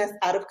putting us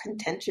out of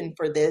contention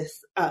for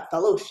this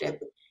fellowship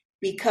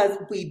because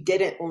we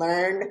didn't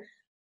learn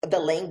the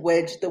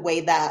language the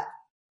way that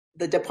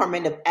the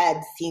Department of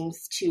Ed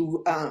seems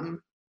to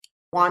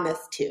want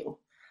us to.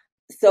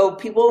 So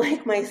people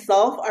like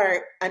myself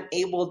are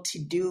unable to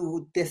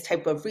do this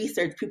type of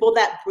research. People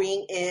that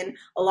bring in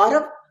a lot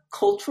of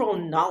cultural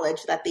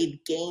knowledge that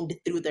they've gained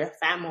through their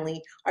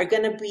family are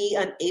going to be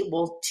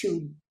unable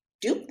to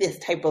do this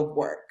type of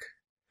work.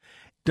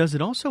 Does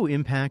it also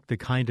impact the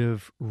kind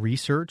of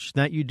research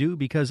that you do?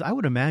 Because I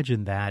would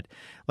imagine that,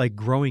 like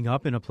growing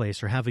up in a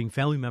place or having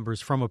family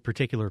members from a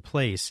particular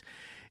place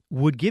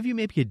would give you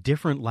maybe a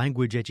different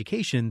language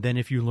education than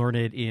if you learn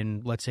it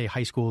in, let's say,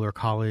 high school or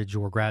college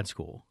or grad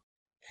school.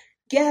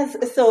 Yes,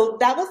 so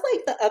that was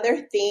like the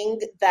other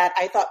thing that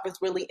I thought was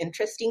really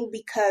interesting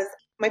because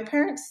my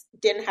parents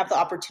didn't have the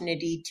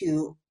opportunity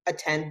to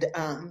attend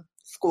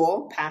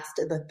school past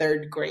the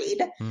 3rd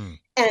grade.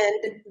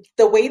 And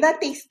the way that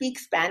they speak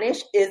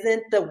Spanish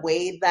isn't the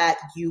way that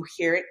you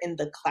hear it in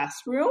the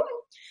classroom.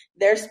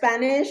 Their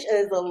Spanish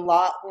is a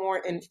lot more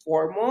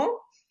informal.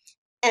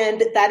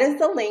 And that is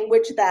the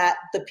language that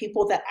the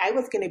people that I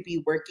was going to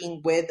be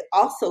working with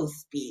also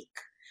speak.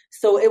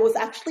 So it was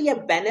actually a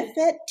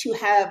benefit to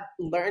have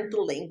learned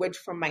the language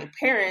from my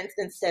parents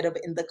instead of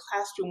in the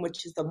classroom,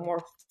 which is a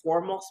more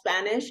formal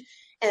Spanish.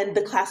 And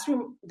the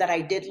classroom that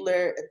I did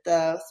learn,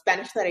 the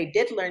Spanish that I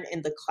did learn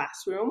in the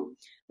classroom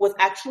was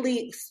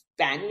actually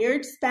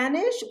Spaniard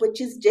Spanish, which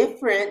is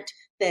different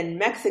than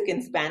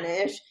Mexican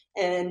Spanish.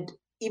 And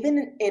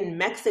even in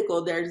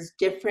Mexico, there's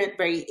different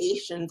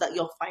variations that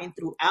you'll find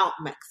throughout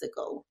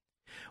Mexico.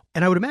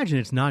 And I would imagine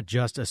it's not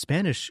just a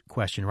Spanish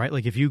question, right?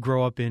 Like if you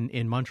grow up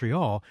in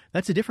Montreal,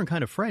 that's a different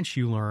kind of French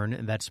you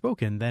learn that's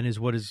spoken than is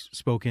what is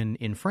spoken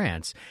in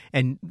France.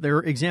 And there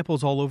are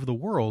examples all over the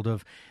world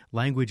of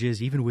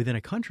languages, even within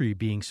a country,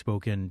 being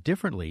spoken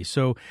differently.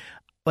 So,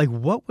 like,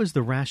 what was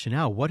the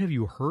rationale? What have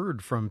you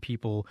heard from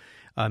people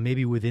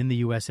maybe within the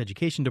U.S.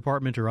 Education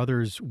Department or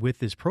others with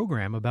this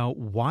program about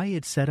why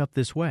it's set up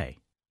this way?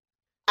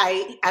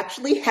 I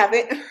actually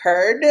haven't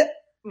heard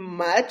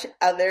much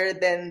other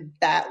than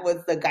that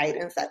was the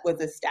guidance that was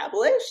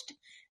established.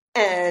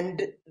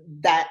 And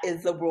that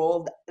is the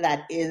rule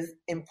that is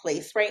in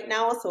place right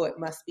now. So it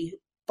must be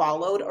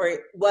followed, or it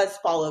was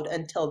followed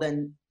until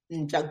the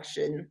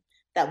injunction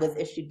that was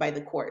issued by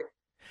the court.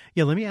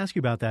 Yeah, let me ask you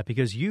about that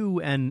because you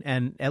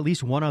and at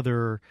least one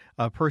other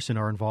person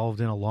are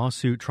involved in a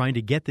lawsuit trying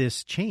to get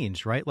this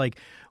changed, right? Like,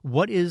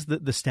 what is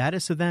the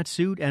status of that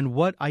suit and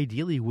what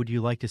ideally would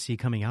you like to see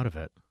coming out of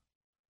it?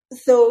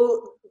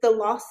 So the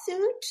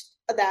lawsuit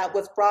that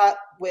was brought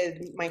with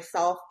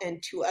myself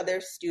and 2 other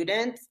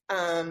students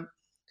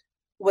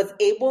was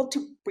able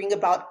to bring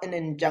about an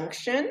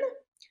injunction.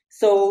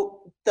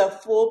 So the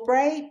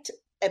Fulbright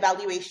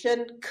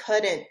evaluation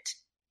couldn't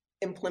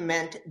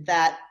implement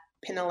that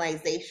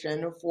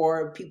penalization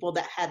for people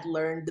that had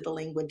learned the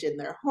language in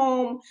their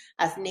home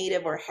as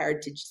native or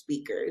heritage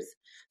speakers.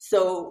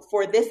 So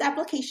for this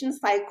application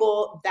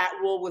cycle, that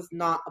rule was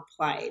not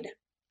applied.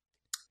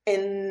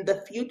 In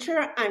the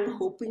future, I'm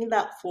hoping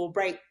that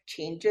Fulbright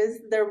changes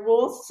their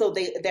rules. So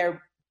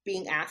they're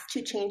being asked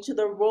to change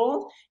the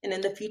rule. And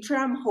in the future,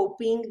 I'm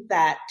hoping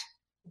that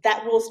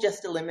that rule's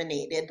just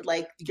eliminated.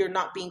 Like, you're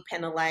not being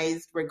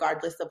penalized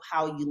regardless of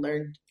how you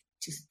learned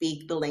to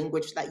speak the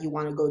language that you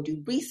want to go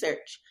do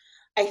research.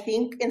 I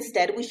think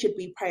instead we should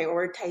be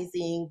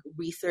prioritizing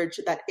research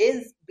that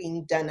is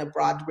being done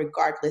abroad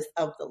regardless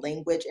of the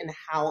language and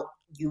how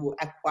you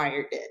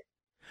acquired it.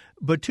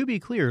 But to be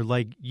clear,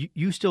 like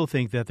you still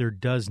think that there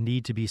does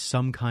need to be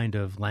some kind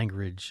of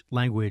language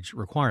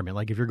requirement.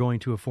 Like if you're going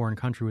to a foreign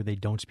country where they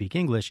don't speak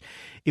English,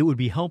 it would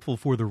be helpful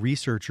for the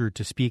researcher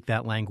to speak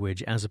that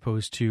language as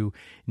opposed to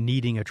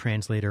needing a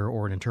translator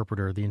or an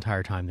interpreter the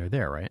entire time they're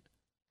there, right?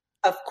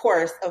 Of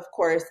course.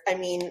 I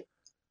mean,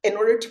 in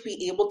order to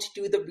be able to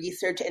do the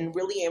research and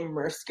really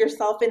immerse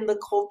yourself in the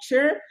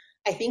culture,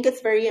 I think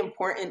it's very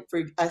important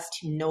for us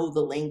to know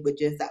the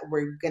languages that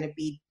we're going to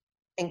be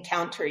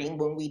encountering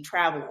when we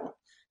travel.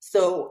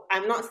 So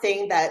I'm not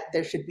saying that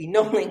there should be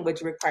no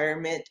language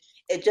requirement.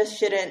 It just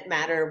shouldn't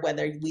matter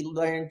whether we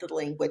learned the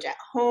language at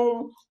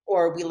home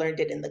or we learned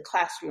it in the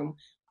classroom.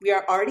 We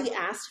are already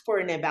asked for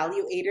an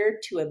evaluator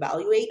to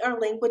evaluate our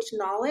language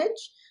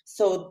knowledge,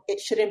 so it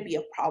shouldn't be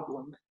a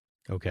problem.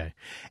 Okay.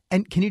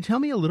 And can you tell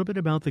me a little bit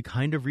about the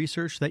kind of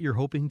research that you're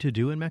hoping to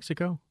do in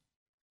Mexico?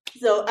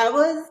 So I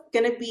was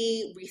going to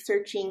be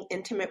researching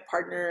intimate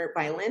partner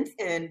violence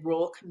in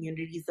rural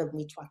communities of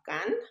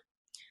Michoacan.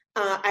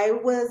 I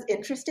was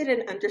interested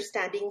in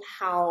understanding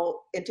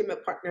how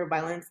intimate partner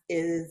violence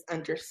is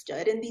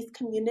understood in these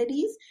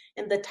communities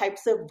and the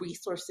types of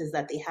resources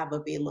that they have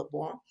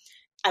available.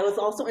 I was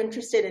also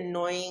interested in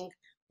knowing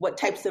what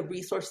types of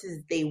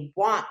resources they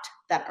want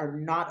that are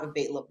not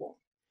available.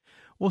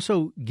 Well,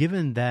 so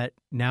given that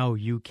now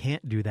you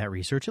can't do that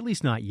research, at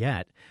least not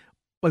yet,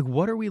 like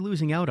what are we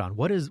losing out on?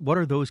 What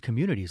are those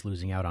communities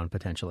losing out on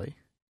potentially?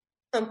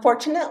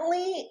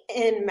 Unfortunately,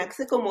 in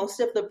Mexico, most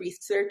of the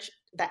research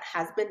that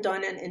has been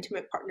done on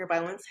intimate partner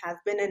violence has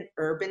been in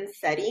urban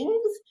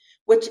settings,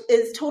 which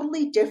is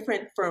totally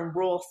different from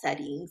rural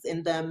settings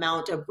in the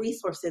amount of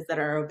resources that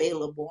are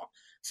available.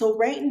 So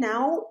right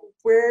now,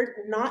 we're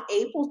not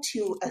able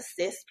to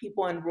assist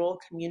people in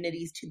rural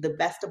communities to the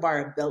best of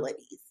our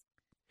abilities.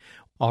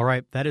 All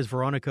right. That is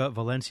Veronica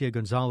Valencia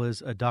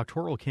Gonzalez, a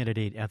doctoral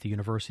candidate at the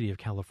University of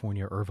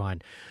California,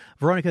 Irvine.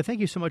 Veronica,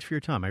 thank you so much for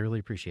your time. I really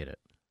appreciate it.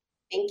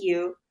 Thank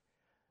you.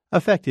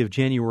 Effective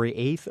January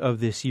 8th of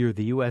this year,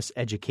 the U.S.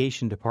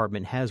 Education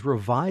Department has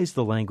revised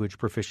the language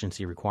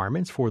proficiency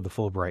requirements for the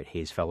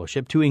Fulbright-Hays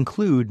Fellowship to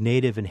include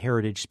native and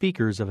heritage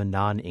speakers of a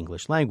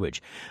non-English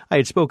language. I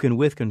had spoken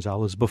with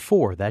Gonzalez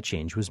before that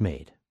change was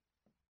made.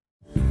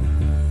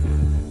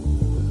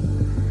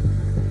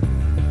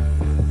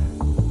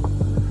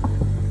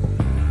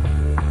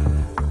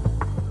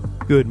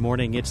 Good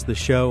morning. It's the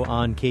show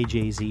on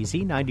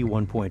KJZZ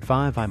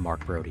 91.5. I'm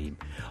Mark Brody.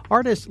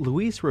 Artist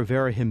Luis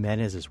Rivera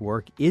Jimenez's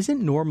work isn't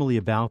normally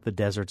about the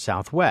desert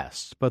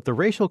Southwest, but the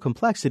racial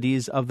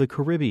complexities of the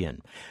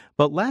Caribbean.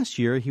 But last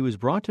year, he was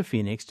brought to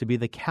Phoenix to be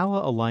the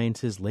CALA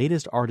Alliance's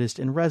latest artist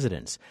in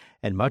residence,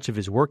 and much of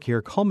his work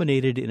here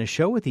culminated in a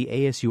show at the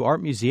ASU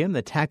Art Museum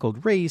that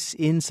tackled race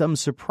in some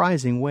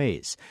surprising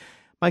ways.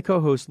 My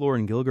co-host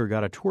Lauren Gilger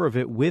got a tour of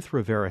it with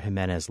Rivera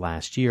Jimenez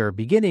last year,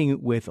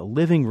 beginning with a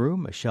living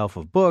room, a shelf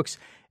of books,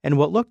 and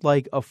what looked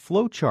like a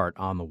flowchart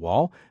on the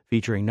wall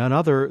featuring none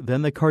other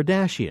than the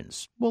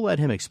Kardashians. We'll let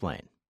him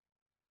explain.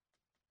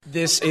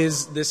 This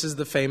is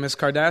the famous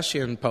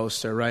Kardashian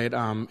poster, right?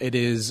 It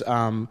is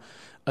a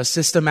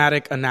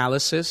systematic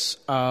analysis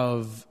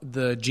of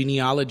the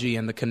genealogy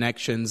and the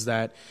connections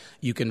that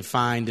you can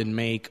find and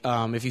make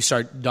if you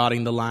start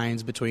dotting the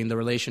lines between the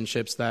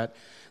relationships that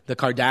the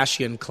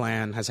Kardashian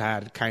clan has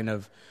had kind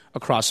of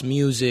across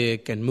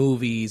music and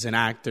movies and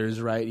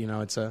actors, right? You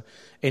know, it's a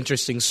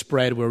interesting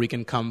spread where we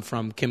can come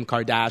from Kim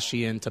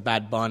Kardashian to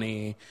Bad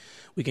Bunny.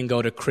 We can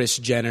go to Kris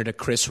Jenner to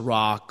Chris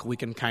Rock. We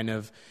can kind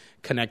of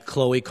connect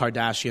Khloe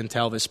Kardashian to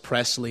Elvis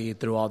Presley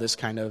through all this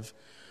kind of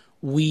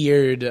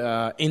weird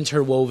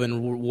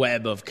interwoven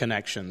web of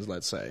connections,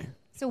 let's say.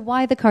 So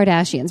why the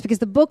Kardashians? Because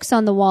the books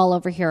on the wall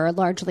over here are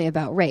largely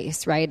about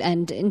race, right?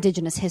 And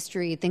indigenous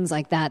history, things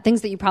like that.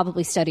 Things that you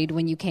probably studied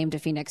when you came to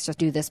Phoenix to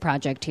do this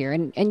project here.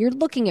 And you're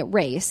looking at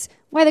race.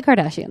 Why the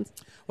Kardashians?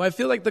 Well, I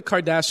feel like the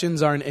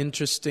Kardashians are an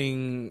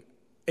interesting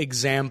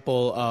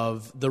example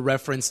of the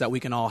reference that we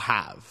can all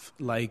have.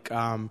 Like,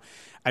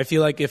 I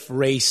feel like if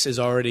race is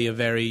already a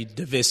very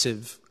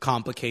divisive,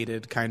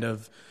 complicated kind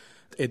of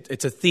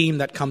it's a theme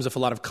that comes with a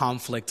lot of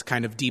conflict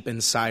kind of deep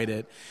inside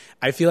it.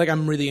 I feel like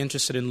I'm really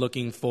interested in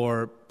looking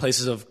for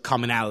places of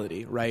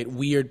commonality, right?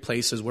 Weird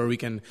places where we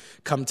can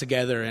come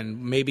together,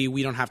 and maybe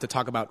we don't have to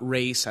talk about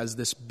race as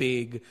this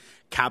big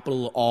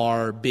capital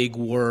R, big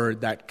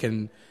word that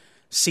can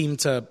seem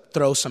to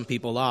throw some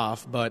people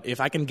off. But if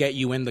I can get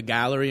you in the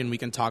gallery and we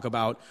can talk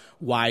about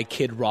why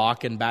Kid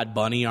Rock and Bad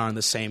Bunny are on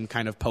the same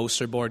kind of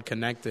poster board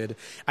connected,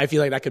 I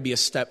feel like that could be a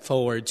step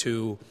forward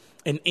to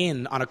an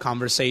in on a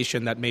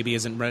conversation that maybe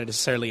isn't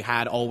necessarily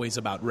had always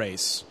about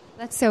race.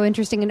 That's so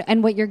interesting.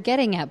 And what you're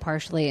getting at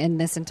partially in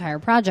this entire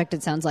project,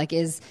 it sounds like,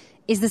 is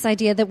this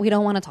idea that we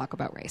don't want to talk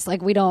about race.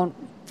 Like, we don't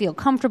feel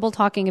comfortable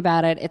talking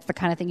about it. It's the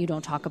kind of thing you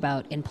don't talk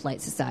about in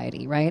polite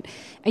society, right?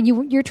 And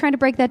you're trying to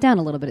break that down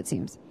a little bit, it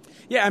seems.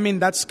 Yeah, I mean,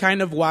 that's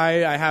kind of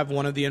why I have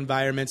one of the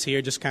environments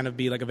here just kind of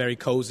be like a very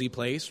cozy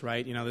place,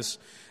 right? You know,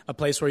 a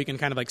place where you can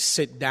kind of like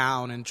sit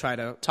down and try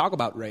to talk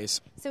about race.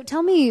 So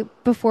tell me,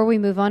 before we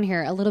move on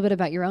here, a little bit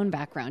about your own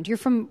background. You're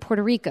from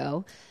Puerto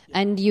Rico,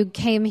 and you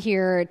came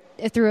here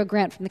through a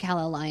grant from the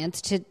Cal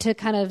Alliance to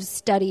kind of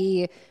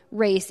study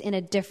race in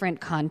a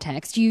different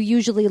context. You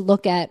usually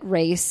look at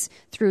race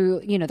through,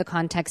 the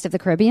context of the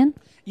Caribbean?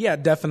 Yeah,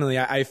 definitely.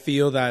 I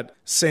feel that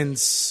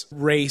since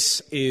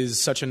race is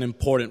such an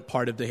important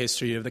part of the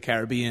history of the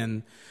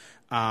Caribbean,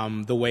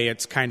 the way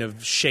it's kind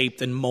of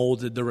shaped and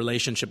molded the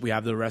relationship we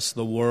have with the rest of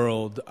the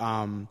world,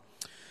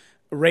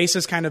 race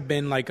has kind of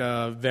been like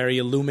a very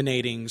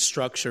illuminating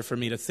structure for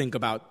me to think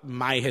about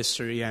my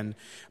history and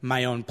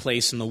my own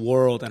place in the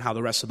world and how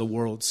the rest of the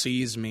world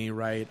sees me,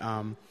 right?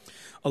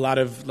 A lot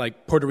of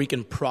like Puerto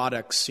Rican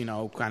products,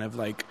 kind of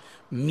like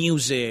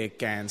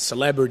music and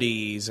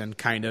celebrities and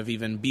kind of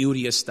even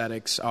beauty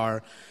aesthetics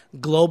are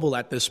global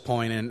at this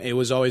point, and it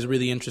was always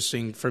really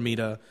interesting for me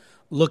to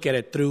look at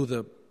it through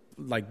the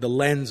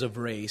lens of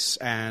race.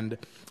 And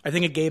I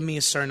think it gave me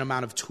a certain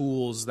amount of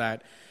tools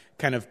that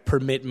kind of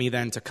permit me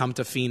then to come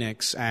to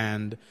Phoenix,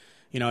 and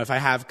if I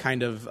have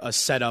kind of a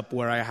setup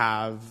where I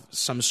have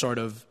some sort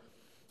of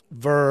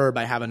verb,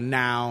 I have a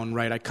noun,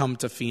 right? I come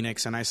to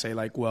Phoenix and I say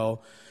like,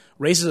 well,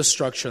 race is a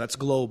structure that's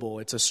global.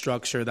 It's a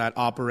structure that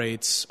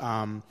operates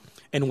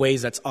in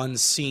ways that's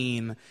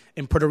unseen.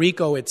 In Puerto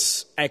Rico,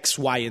 it's X,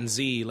 Y, and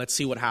Z. Let's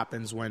see what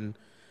happens when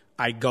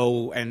I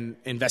go and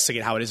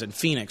investigate how it is in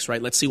Phoenix,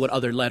 right? Let's see what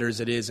other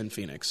letters it is in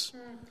Phoenix.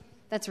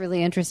 That's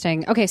really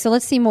interesting. Okay, so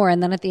let's see more,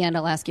 and then at the end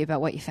I'll ask you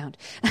about what you found.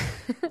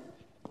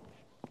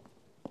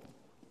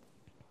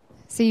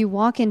 So you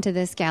walk into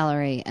this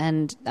gallery,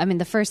 and I mean,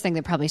 the first thing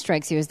that probably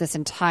strikes you is this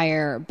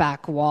entire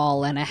back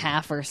wall and a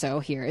half or so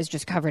here is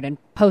just covered in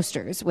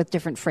posters with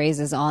different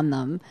phrases on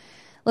them.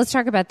 Let's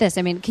talk about this.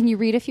 I mean, can you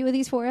read a few of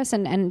these for us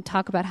and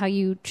talk about how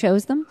you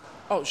chose them?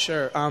 Oh,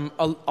 sure.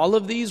 All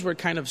of these were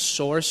kind of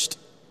sourced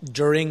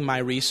during my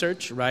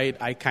research, right?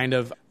 I kind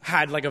of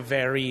had like a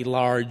very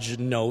large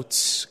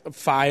notes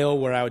file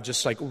where I would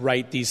just like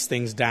write these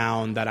things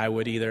down that I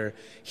would either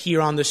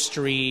hear on the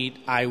street,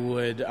 I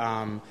would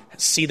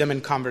see them in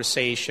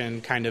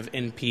conversation, kind of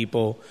in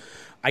people.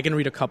 I can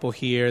read a couple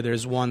here.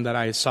 There's one that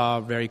I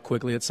saw very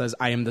quickly that says,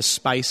 "I am the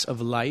spice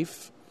of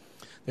life."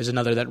 There's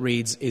another that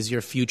reads, "Is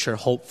your future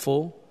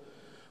hopeful?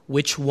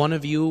 Which one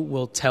of you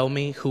will tell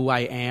me who I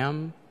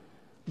am?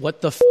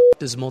 What the f***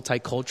 does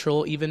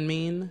multicultural even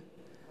mean?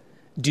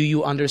 Do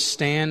you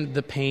understand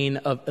the pain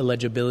of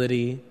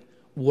illegibility?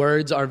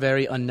 Words are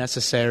very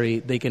unnecessary.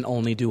 They can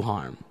only do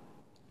harm."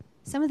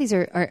 Some of these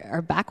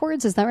are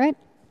backwards, is that right?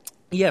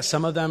 Yeah,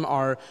 some of them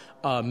are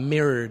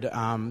mirrored.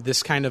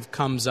 This kind of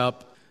comes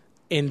up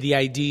in the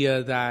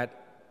idea that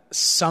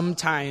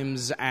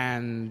sometimes,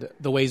 and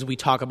the ways we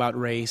talk about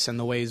race and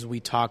the ways we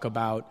talk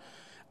about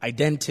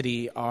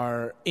identity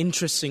are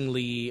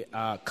interestingly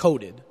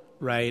coded,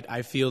 right?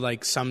 I feel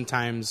like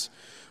sometimes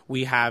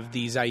we have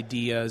these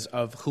ideas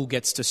of who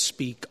gets to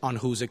speak on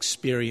whose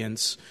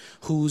experience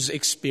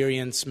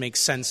makes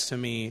sense to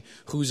me,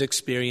 whose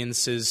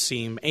experiences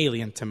seem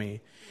alien to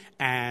me.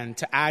 And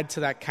to add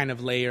to that kind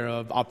of layer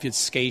of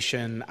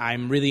obfuscation,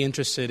 I'm really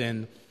interested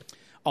in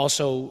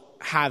also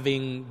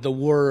having the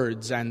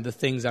words and the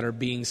things that are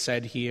being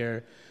said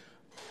here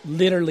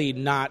literally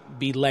not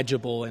be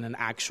legible in an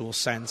actual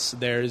sense.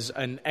 There's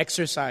an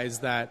exercise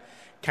that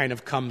kind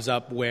of comes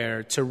up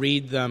where to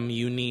read them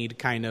you need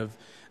kind of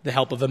the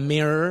help of a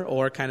mirror,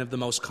 or kind of the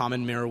most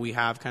common mirror we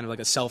have, kind of like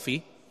a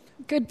selfie.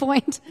 Good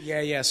point.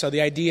 Yeah. So the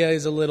idea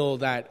is a little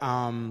that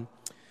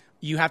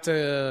you have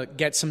to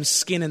get some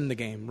skin in the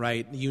game,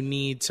 right? You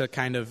need to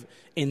kind of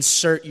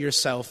insert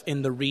yourself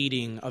in the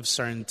reading of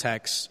certain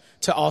texts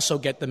to also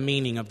get the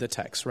meaning of the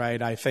text,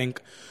 right? I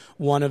think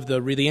one of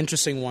the really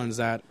interesting ones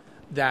that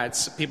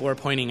people were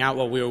pointing out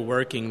while we were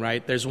working,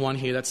 right? There's one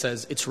here that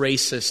says, "It's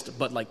racist,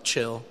 but like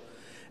chill."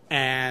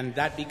 And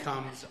that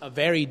becomes a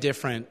very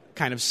different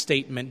kind of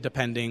statement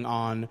depending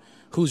on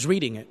who's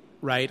reading it,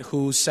 right?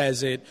 Who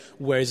says it,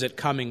 where's it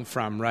coming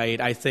from, right?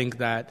 I think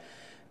that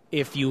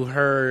if you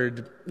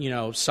heard,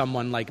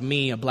 someone like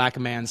me, a black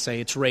man,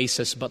 say it's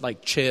racist but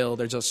like chill,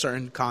 there's a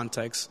certain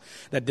context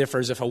that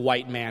differs if a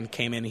white man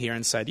came in here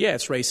and said, yeah,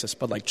 it's racist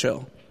but like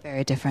chill.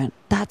 Very different.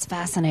 That's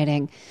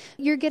fascinating.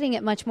 You're getting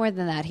at much more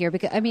than that here,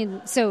 because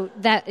so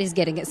that is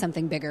getting at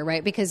something bigger,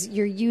 right? Because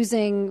you're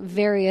using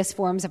various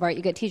forms of art.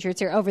 You get T-shirts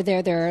here. Over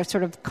there are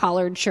sort of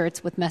collared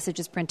shirts with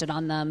messages printed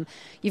on them.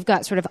 You've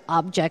got sort of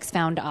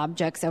found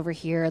objects over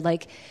here,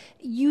 like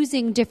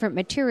using different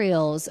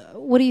materials.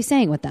 What are you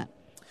saying with that?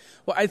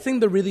 Well, I think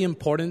the really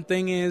important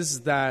thing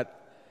is that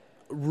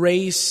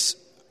race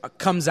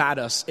comes at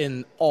us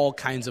in all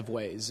kinds of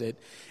ways. It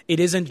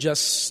isn't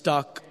just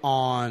stuck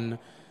on,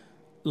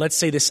 let's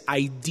say, this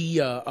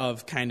idea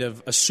of kind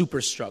of a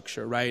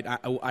superstructure, right?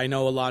 I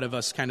know a lot of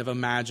us kind of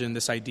imagine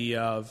this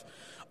idea of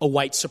a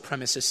white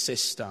supremacist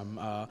system,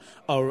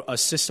 or a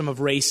system of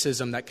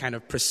racism that kind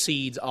of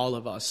precedes all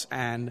of us.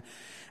 And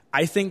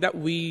I think that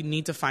we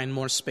need to find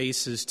more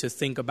spaces to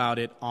think about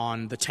it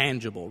on the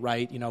tangible,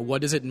 right?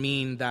 What does it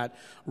mean that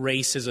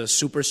race is a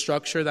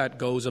superstructure that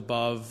goes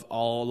above a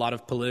lot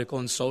of political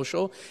and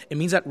social? It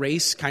means that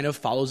race kind of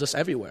follows us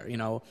everywhere.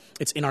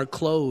 It's in our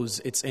clothes,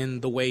 it's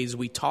in the ways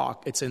we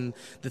talk, it's in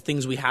the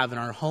things we have in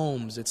our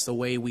homes, it's the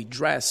way we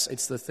dress,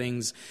 it's the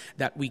things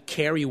that we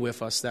carry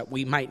with us that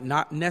we might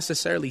not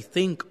necessarily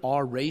think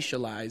are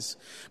racialized,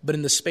 but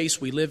in the space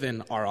we live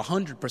in are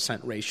 100%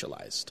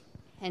 racialized.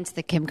 Hence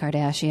the Kim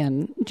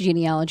Kardashian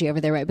genealogy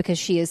over there, right? Because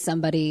she is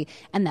somebody,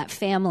 and that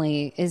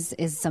family is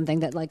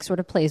something that like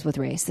sort of plays with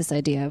race, this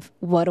idea of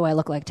what do I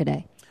look like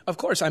today? Of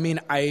course. We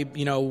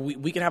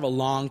could have a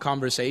long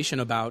conversation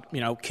about,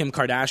 Kim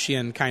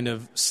Kardashian kind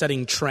of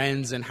setting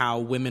trends in how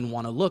women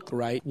want to look,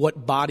 right?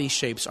 What body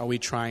shapes are we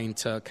trying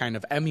to kind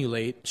of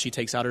emulate? She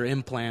takes out her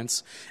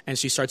implants and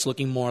she starts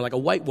looking more like a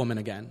white woman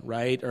again,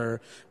 right?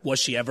 Or was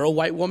she ever a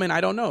white woman?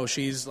 I don't know.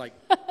 She's like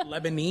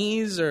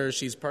Lebanese or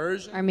she's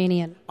Persian?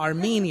 Armenian.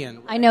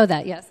 Right? I know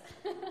that, yes.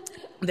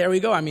 There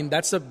we go.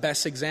 That's the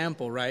best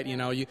example, right?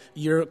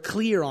 You're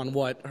clear on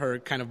what her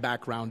kind of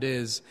background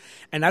is.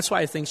 And that's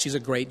why I think she's a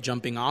great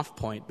jumping off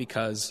point,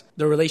 because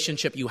the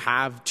relationship you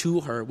have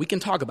to her, we can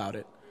talk about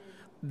it.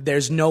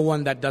 There's no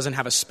one that doesn't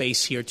have a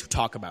space here to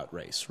talk about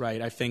race,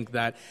 right? I think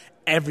that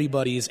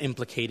everybody is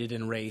implicated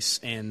in race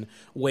in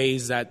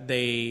ways that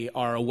they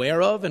are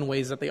aware of and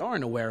ways that they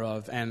aren't aware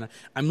of. And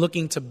I'm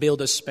looking to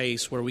build a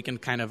space where we can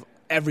kind of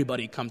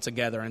everybody come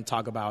together and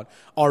talk about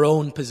our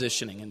own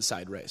positioning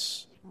inside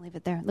race. I'll leave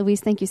it there.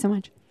 Luis, thank you so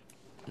much.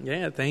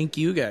 Yeah, thank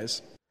you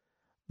guys.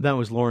 That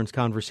was Lauren's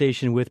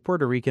conversation with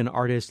Puerto Rican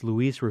artist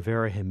Luis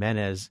Rivera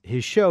Jimenez.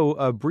 His show,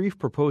 A Brief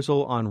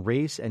Proposal on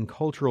Race and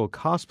Cultural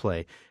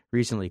Cosplay,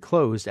 recently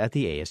closed at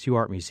the ASU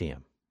Art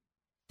Museum.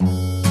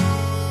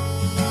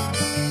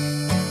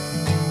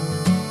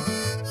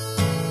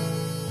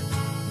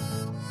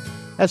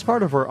 As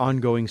part of our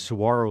ongoing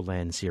Saguaro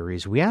Land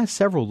series, we asked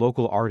several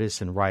local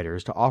artists and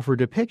writers to offer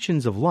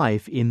depictions of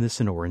life in the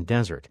Sonoran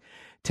Desert.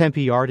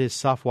 Tempe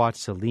artist Safwat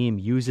Salim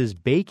uses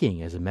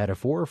baking as a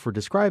metaphor for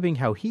describing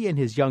how he and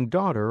his young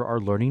daughter are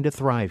learning to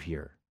thrive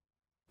here.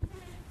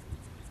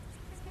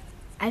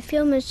 I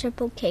feel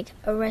miserable cake,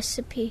 a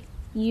recipe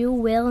you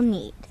will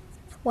need.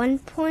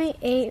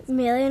 1.8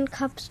 million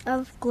cups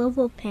of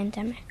global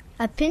pandemic.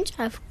 A pinch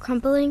of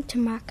crumbling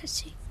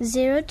democracy.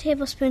 0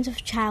 tablespoons of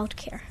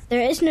childcare. There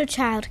is no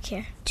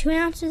childcare. 2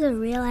 ounces of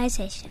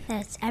realization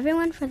that it's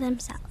everyone for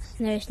themselves,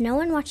 and there's no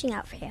one watching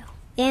out for you.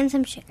 And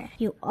some sugar.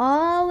 You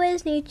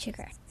always need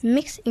sugar.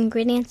 Mix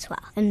ingredients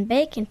well and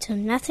bake until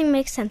nothing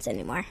makes sense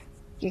anymore.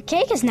 Your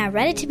cake is now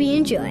ready to be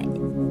enjoyed.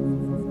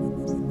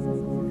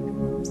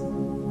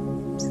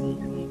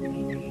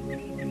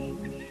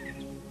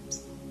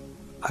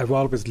 I've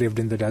always lived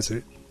in the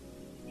desert.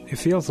 It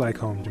feels like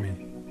home to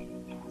me.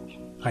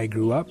 I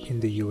grew up in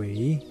the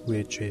UAE,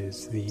 which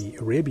is the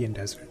Arabian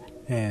Desert,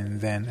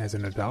 and then as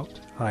an adult,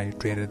 I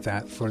traded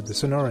that for the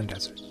Sonoran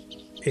Desert.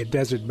 A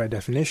desert, by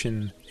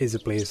definition, is a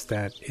place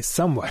that is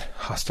somewhat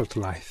hostile to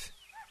life.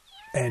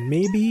 And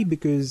maybe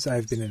because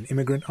I've been an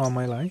immigrant all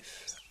my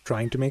life,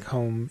 trying to make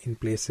home in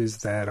places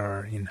that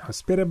are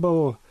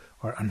inhospitable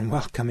or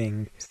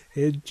unwelcoming,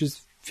 it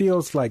just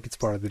feels like it's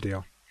part of the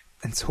deal.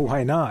 And so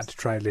why not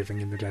try living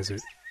in the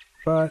desert?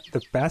 But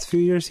the past few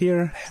years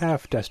here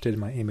have tested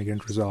my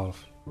immigrant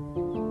resolve.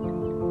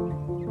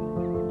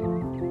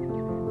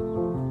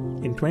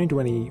 In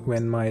 2020,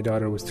 when my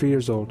daughter was 3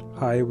 years old,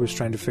 I was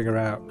trying to figure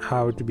out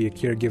how to be a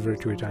caregiver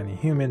to a tiny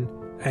human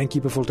and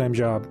keep a full-time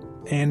job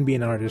and be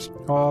an artist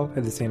all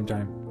at the same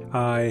time.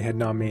 I had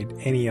not made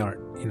any art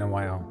in a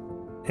while.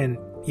 And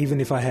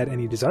even if I had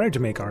any desire to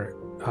make art,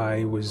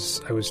 I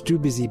was too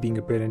busy being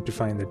a parent to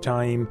find the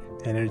time,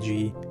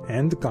 energy,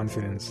 and the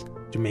confidence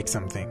to make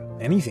something,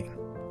 anything.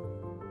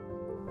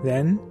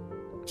 Then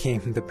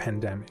came the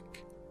pandemic.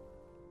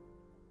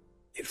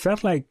 It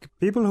felt like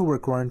people who were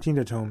quarantined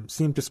at home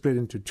seemed to split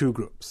into 2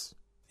 groups.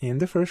 In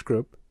the first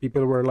group,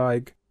 people were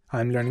like,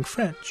 I'm learning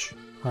French.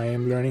 I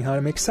am learning how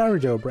to make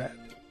sourdough bread.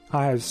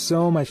 I have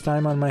so much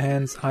time on my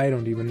hands, I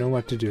don't even know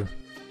what to do.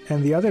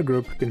 And the other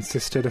group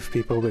consisted of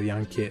people with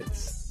young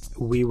kids.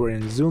 We were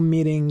in Zoom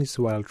meetings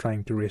while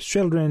trying to raise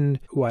children,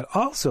 while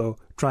also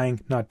trying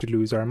not to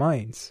lose our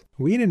minds.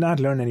 We did not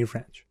learn any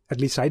French.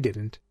 At least I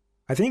didn't.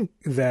 I think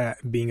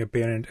that being a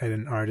parent and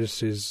an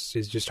artist is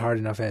just hard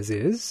enough as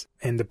is,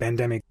 and the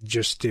pandemic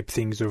just tipped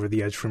things over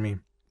the edge for me.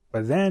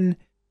 But then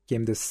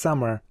came the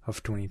summer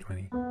of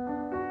 2020.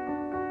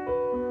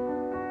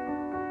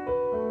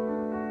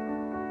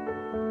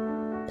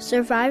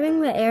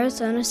 Surviving the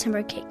Arizona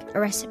summer cake, a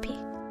recipe.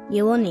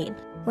 You will need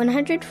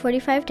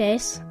 145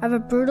 days of a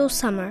brutal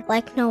summer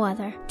like no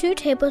other, 2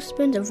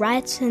 tablespoons of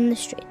riots in the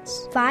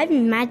streets, 5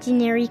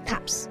 imaginary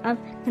cups of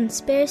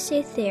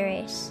conspiracy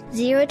theories,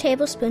 0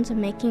 tablespoons of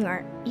making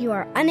art. You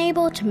are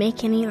unable to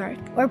make any art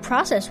or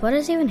process what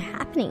is even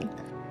happening.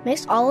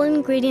 Mix all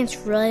ingredients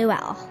really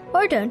well,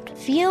 or don't.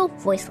 Feel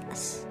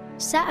voiceless.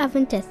 Set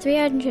oven to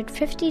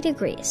 350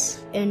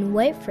 degrees and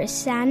wait for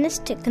sadness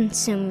to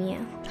consume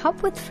you.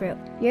 Top with fruit.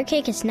 Your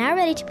cake is now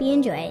ready to be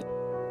enjoyed.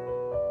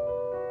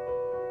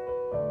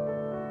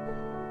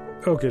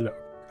 Okay, look,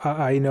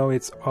 I know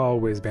it's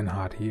always been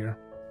hot here,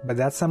 but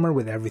that summer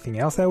with everything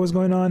else that was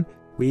going on,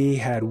 we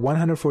had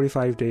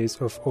 145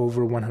 days of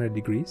over 100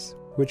 degrees,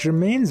 which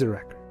remains a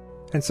record.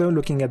 And so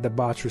looking at the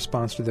botched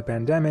response to the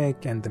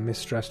pandemic and the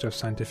mistrust of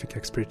scientific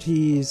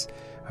expertise,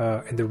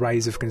 and the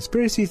rise of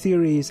conspiracy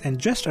theories, and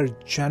just our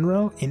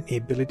general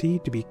inability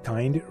to be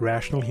kind,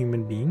 rational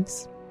human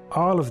beings,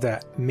 all of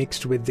that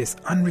mixed with this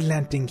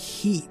unrelenting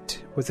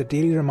heat was a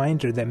daily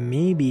reminder that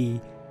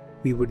maybe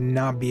we would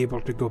not be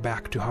able to go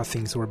back to how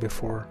things were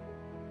before.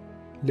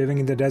 Living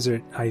in the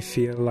desert, I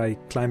feel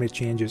like climate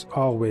change is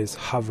always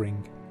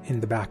hovering in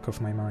the back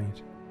of my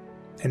mind.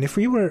 And if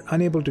we were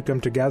unable to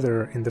come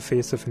together in the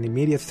face of an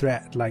immediate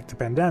threat like the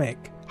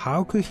pandemic,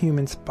 how could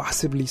humans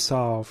possibly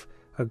solve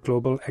a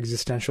global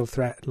existential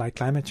threat like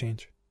climate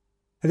change?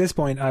 At this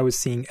point, I was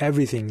seeing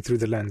everything through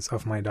the lens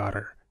of my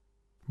daughter.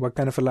 What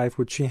kind of a life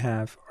would she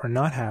have or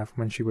not have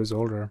when she was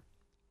older?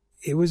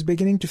 It was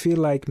beginning to feel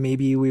like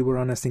maybe we were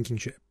on a sinking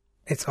ship.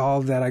 It's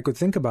all that I could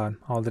think about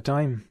all the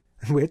time,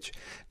 which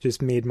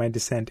just made my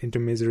descent into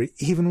misery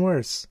even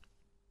worse.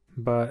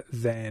 But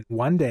then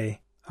one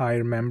day, I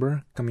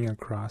remember coming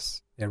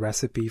across a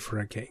recipe for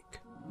a cake.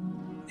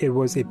 It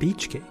was a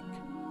peach cake.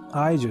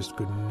 I just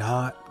could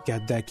not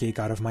get that cake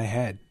out of my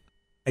head.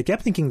 I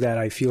kept thinking that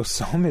I feel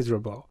so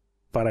miserable,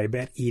 but I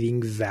bet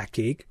eating that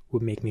cake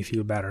would make me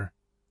feel better.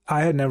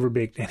 I had never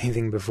baked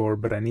anything before,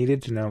 but I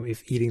needed to know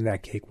if eating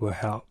that cake would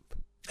help.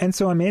 And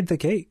so I made the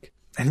cake.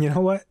 And you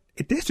know what?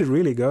 It tasted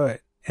really good,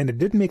 and it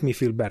did make me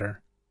feel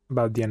better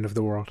about the end of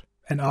the world.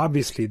 And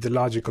obviously, the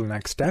logical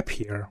next step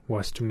here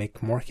was to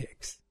make more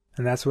cakes.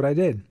 And that's what I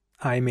did.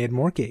 I made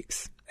more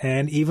cakes,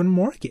 and even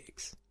more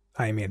cakes.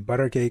 I made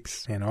butter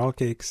cakes and oil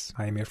cakes.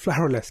 I made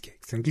flourless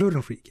cakes and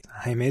gluten-free cakes.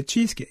 I made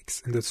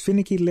cheesecakes and those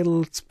finicky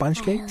little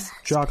sponge cakes,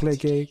 chocolate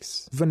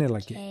cakes,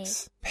 vanilla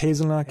cakes,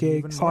 hazelnut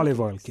cakes, olive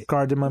oil cakes,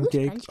 cardamom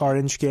cakes,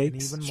 orange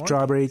cakes,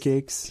 strawberry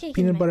cakes,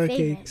 peanut butter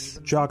cakes,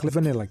 chocolate,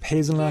 vanilla,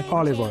 hazelnut,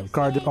 olive oil,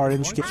 cardamom,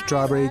 orange cake,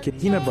 strawberry cake,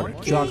 peanut butter,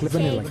 chocolate,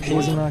 vanilla,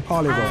 hazelnut,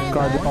 olive oil,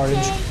 cardamom,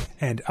 orange,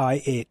 and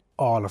I ate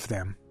all of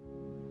them.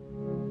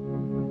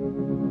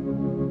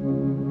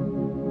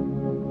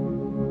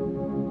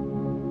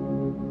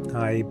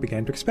 I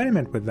began to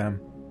experiment with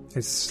them.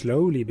 It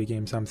slowly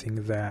became something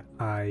that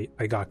I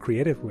got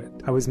creative with.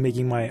 I was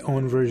making my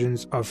own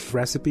versions of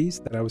recipes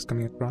that I was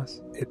coming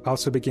across. It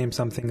also became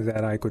something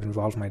that I could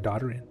involve my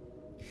daughter in.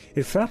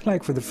 It felt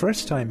like for the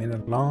first time in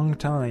a long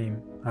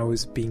time, I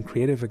was being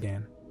creative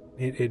again.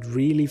 It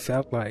really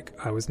felt like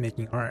I was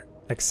making art,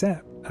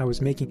 except I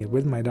was making it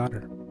with my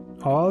daughter.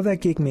 All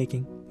that cake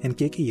making and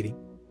cake eating,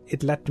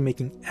 it led to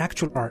making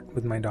actual art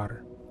with my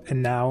daughter.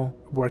 And now,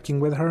 working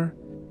with her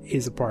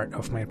is a part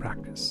of my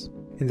practice.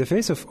 In the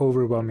face of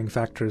overwhelming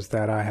factors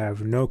that I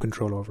have no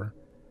control over,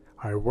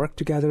 our work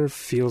together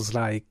feels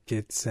like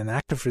it's an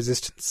act of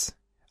resistance.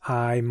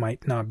 I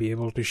might not be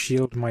able to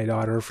shield my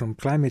daughter from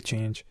climate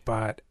change,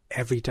 but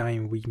every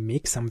time we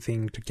make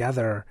something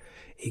together,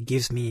 it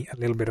gives me a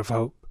little bit of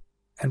hope.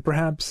 And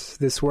perhaps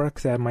this work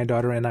that my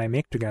daughter and I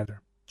make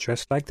together,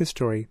 just like the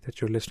story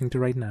that you're listening to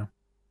right now,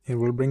 it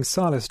will bring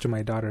solace to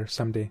my daughter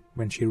someday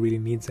when she really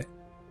needs it.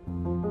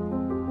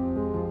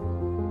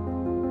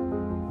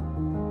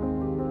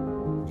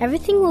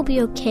 Everything will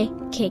be okay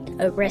cake,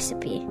 a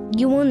recipe.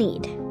 You will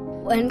need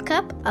 1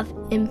 cup of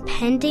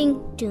impending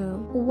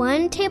doom,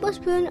 1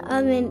 tablespoon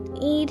of an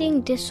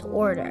eating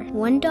disorder,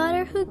 1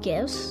 daughter who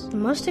gives the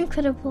most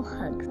incredible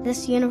hug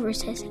this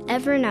universe has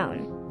ever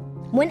known,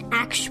 1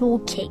 actual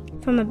cake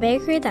from a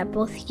bakery that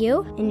both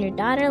you and your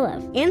daughter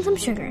love, and some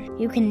sugar.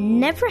 You can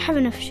never have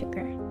enough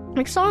sugar.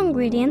 Mix all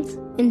ingredients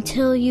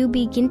until you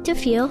begin to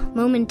feel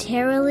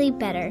momentarily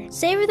better.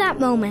 Savor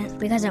that moment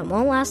because it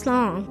won't last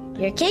long.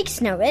 Your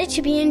cake's now ready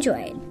to be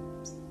enjoyed.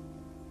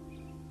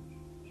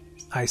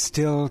 I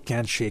still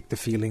can't shake the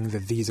feeling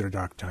that these are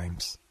dark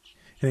times.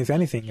 And if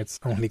anything, it's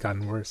only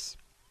gotten worse.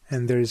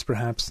 And there is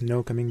perhaps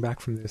no coming back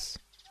from this.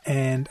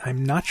 And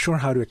I'm not sure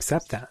how to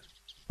accept that.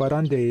 But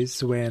on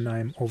days when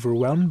I'm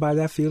overwhelmed by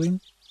that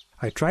feeling,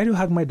 I try to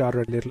hug my daughter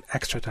a little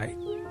extra tight.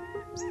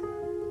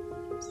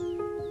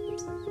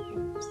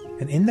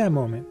 And in that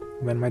moment,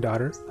 when my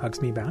daughter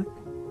hugs me back,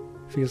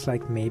 feels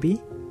like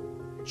maybe,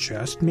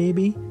 just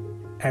maybe,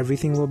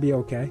 everything will be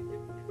okay?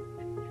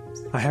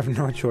 I have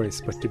no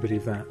choice but to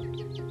believe that.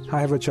 I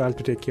have a child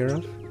to take care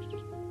of,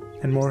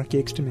 and more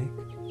cakes to make.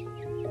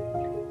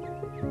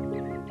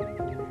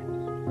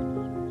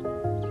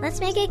 Let's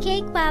make a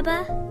cake,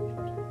 Baba.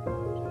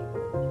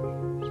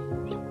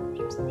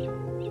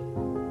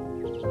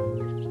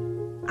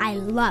 I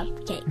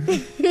love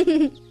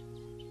cake.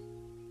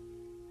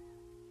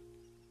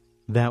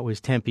 That was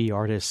Tempe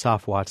artist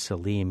Safwat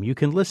Salim. You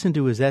can listen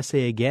to his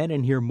essay again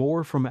and hear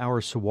more from our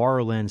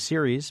Saguaro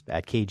series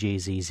at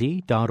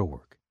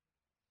kjzz.org.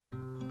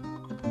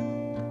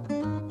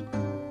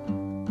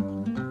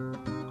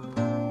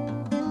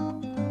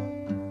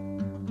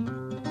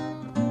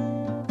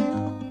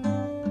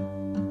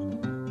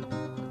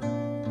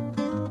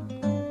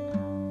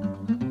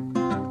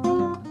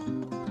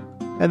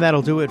 And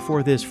that'll do it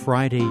for this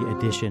Friday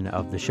edition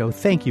of the show.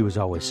 Thank you, as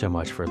always, so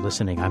much for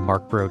listening. I'm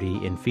Mark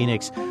Brody in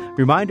Phoenix.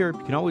 Reminder,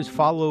 you can always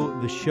follow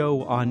the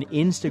show on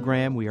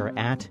Instagram. We are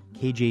at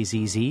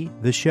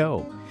KJZZ, the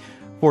show.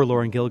 For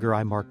Lauren Gilger,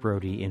 I'm Mark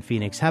Brody in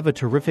Phoenix. Have a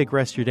terrific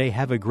rest of your day.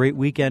 Have a great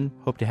weekend.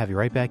 Hope to have you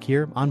right back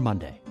here on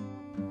Monday.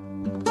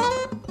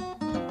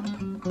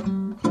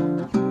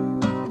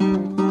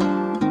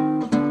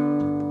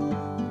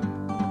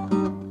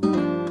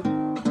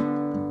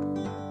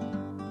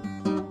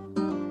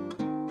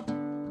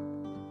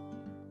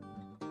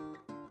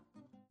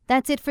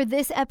 That's it for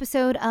this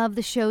episode of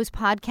the show's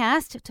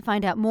podcast. To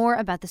find out more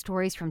about the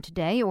stories from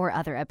today or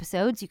other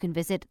episodes, you can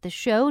visit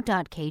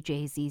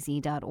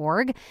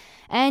theshow.kjzz.org.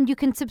 And you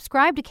can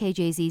subscribe to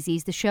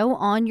KJZZ's The Show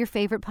on your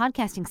favorite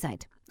podcasting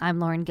site. I'm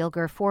Lauren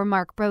Gilger for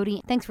Mark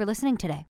Brody. Thanks for listening today.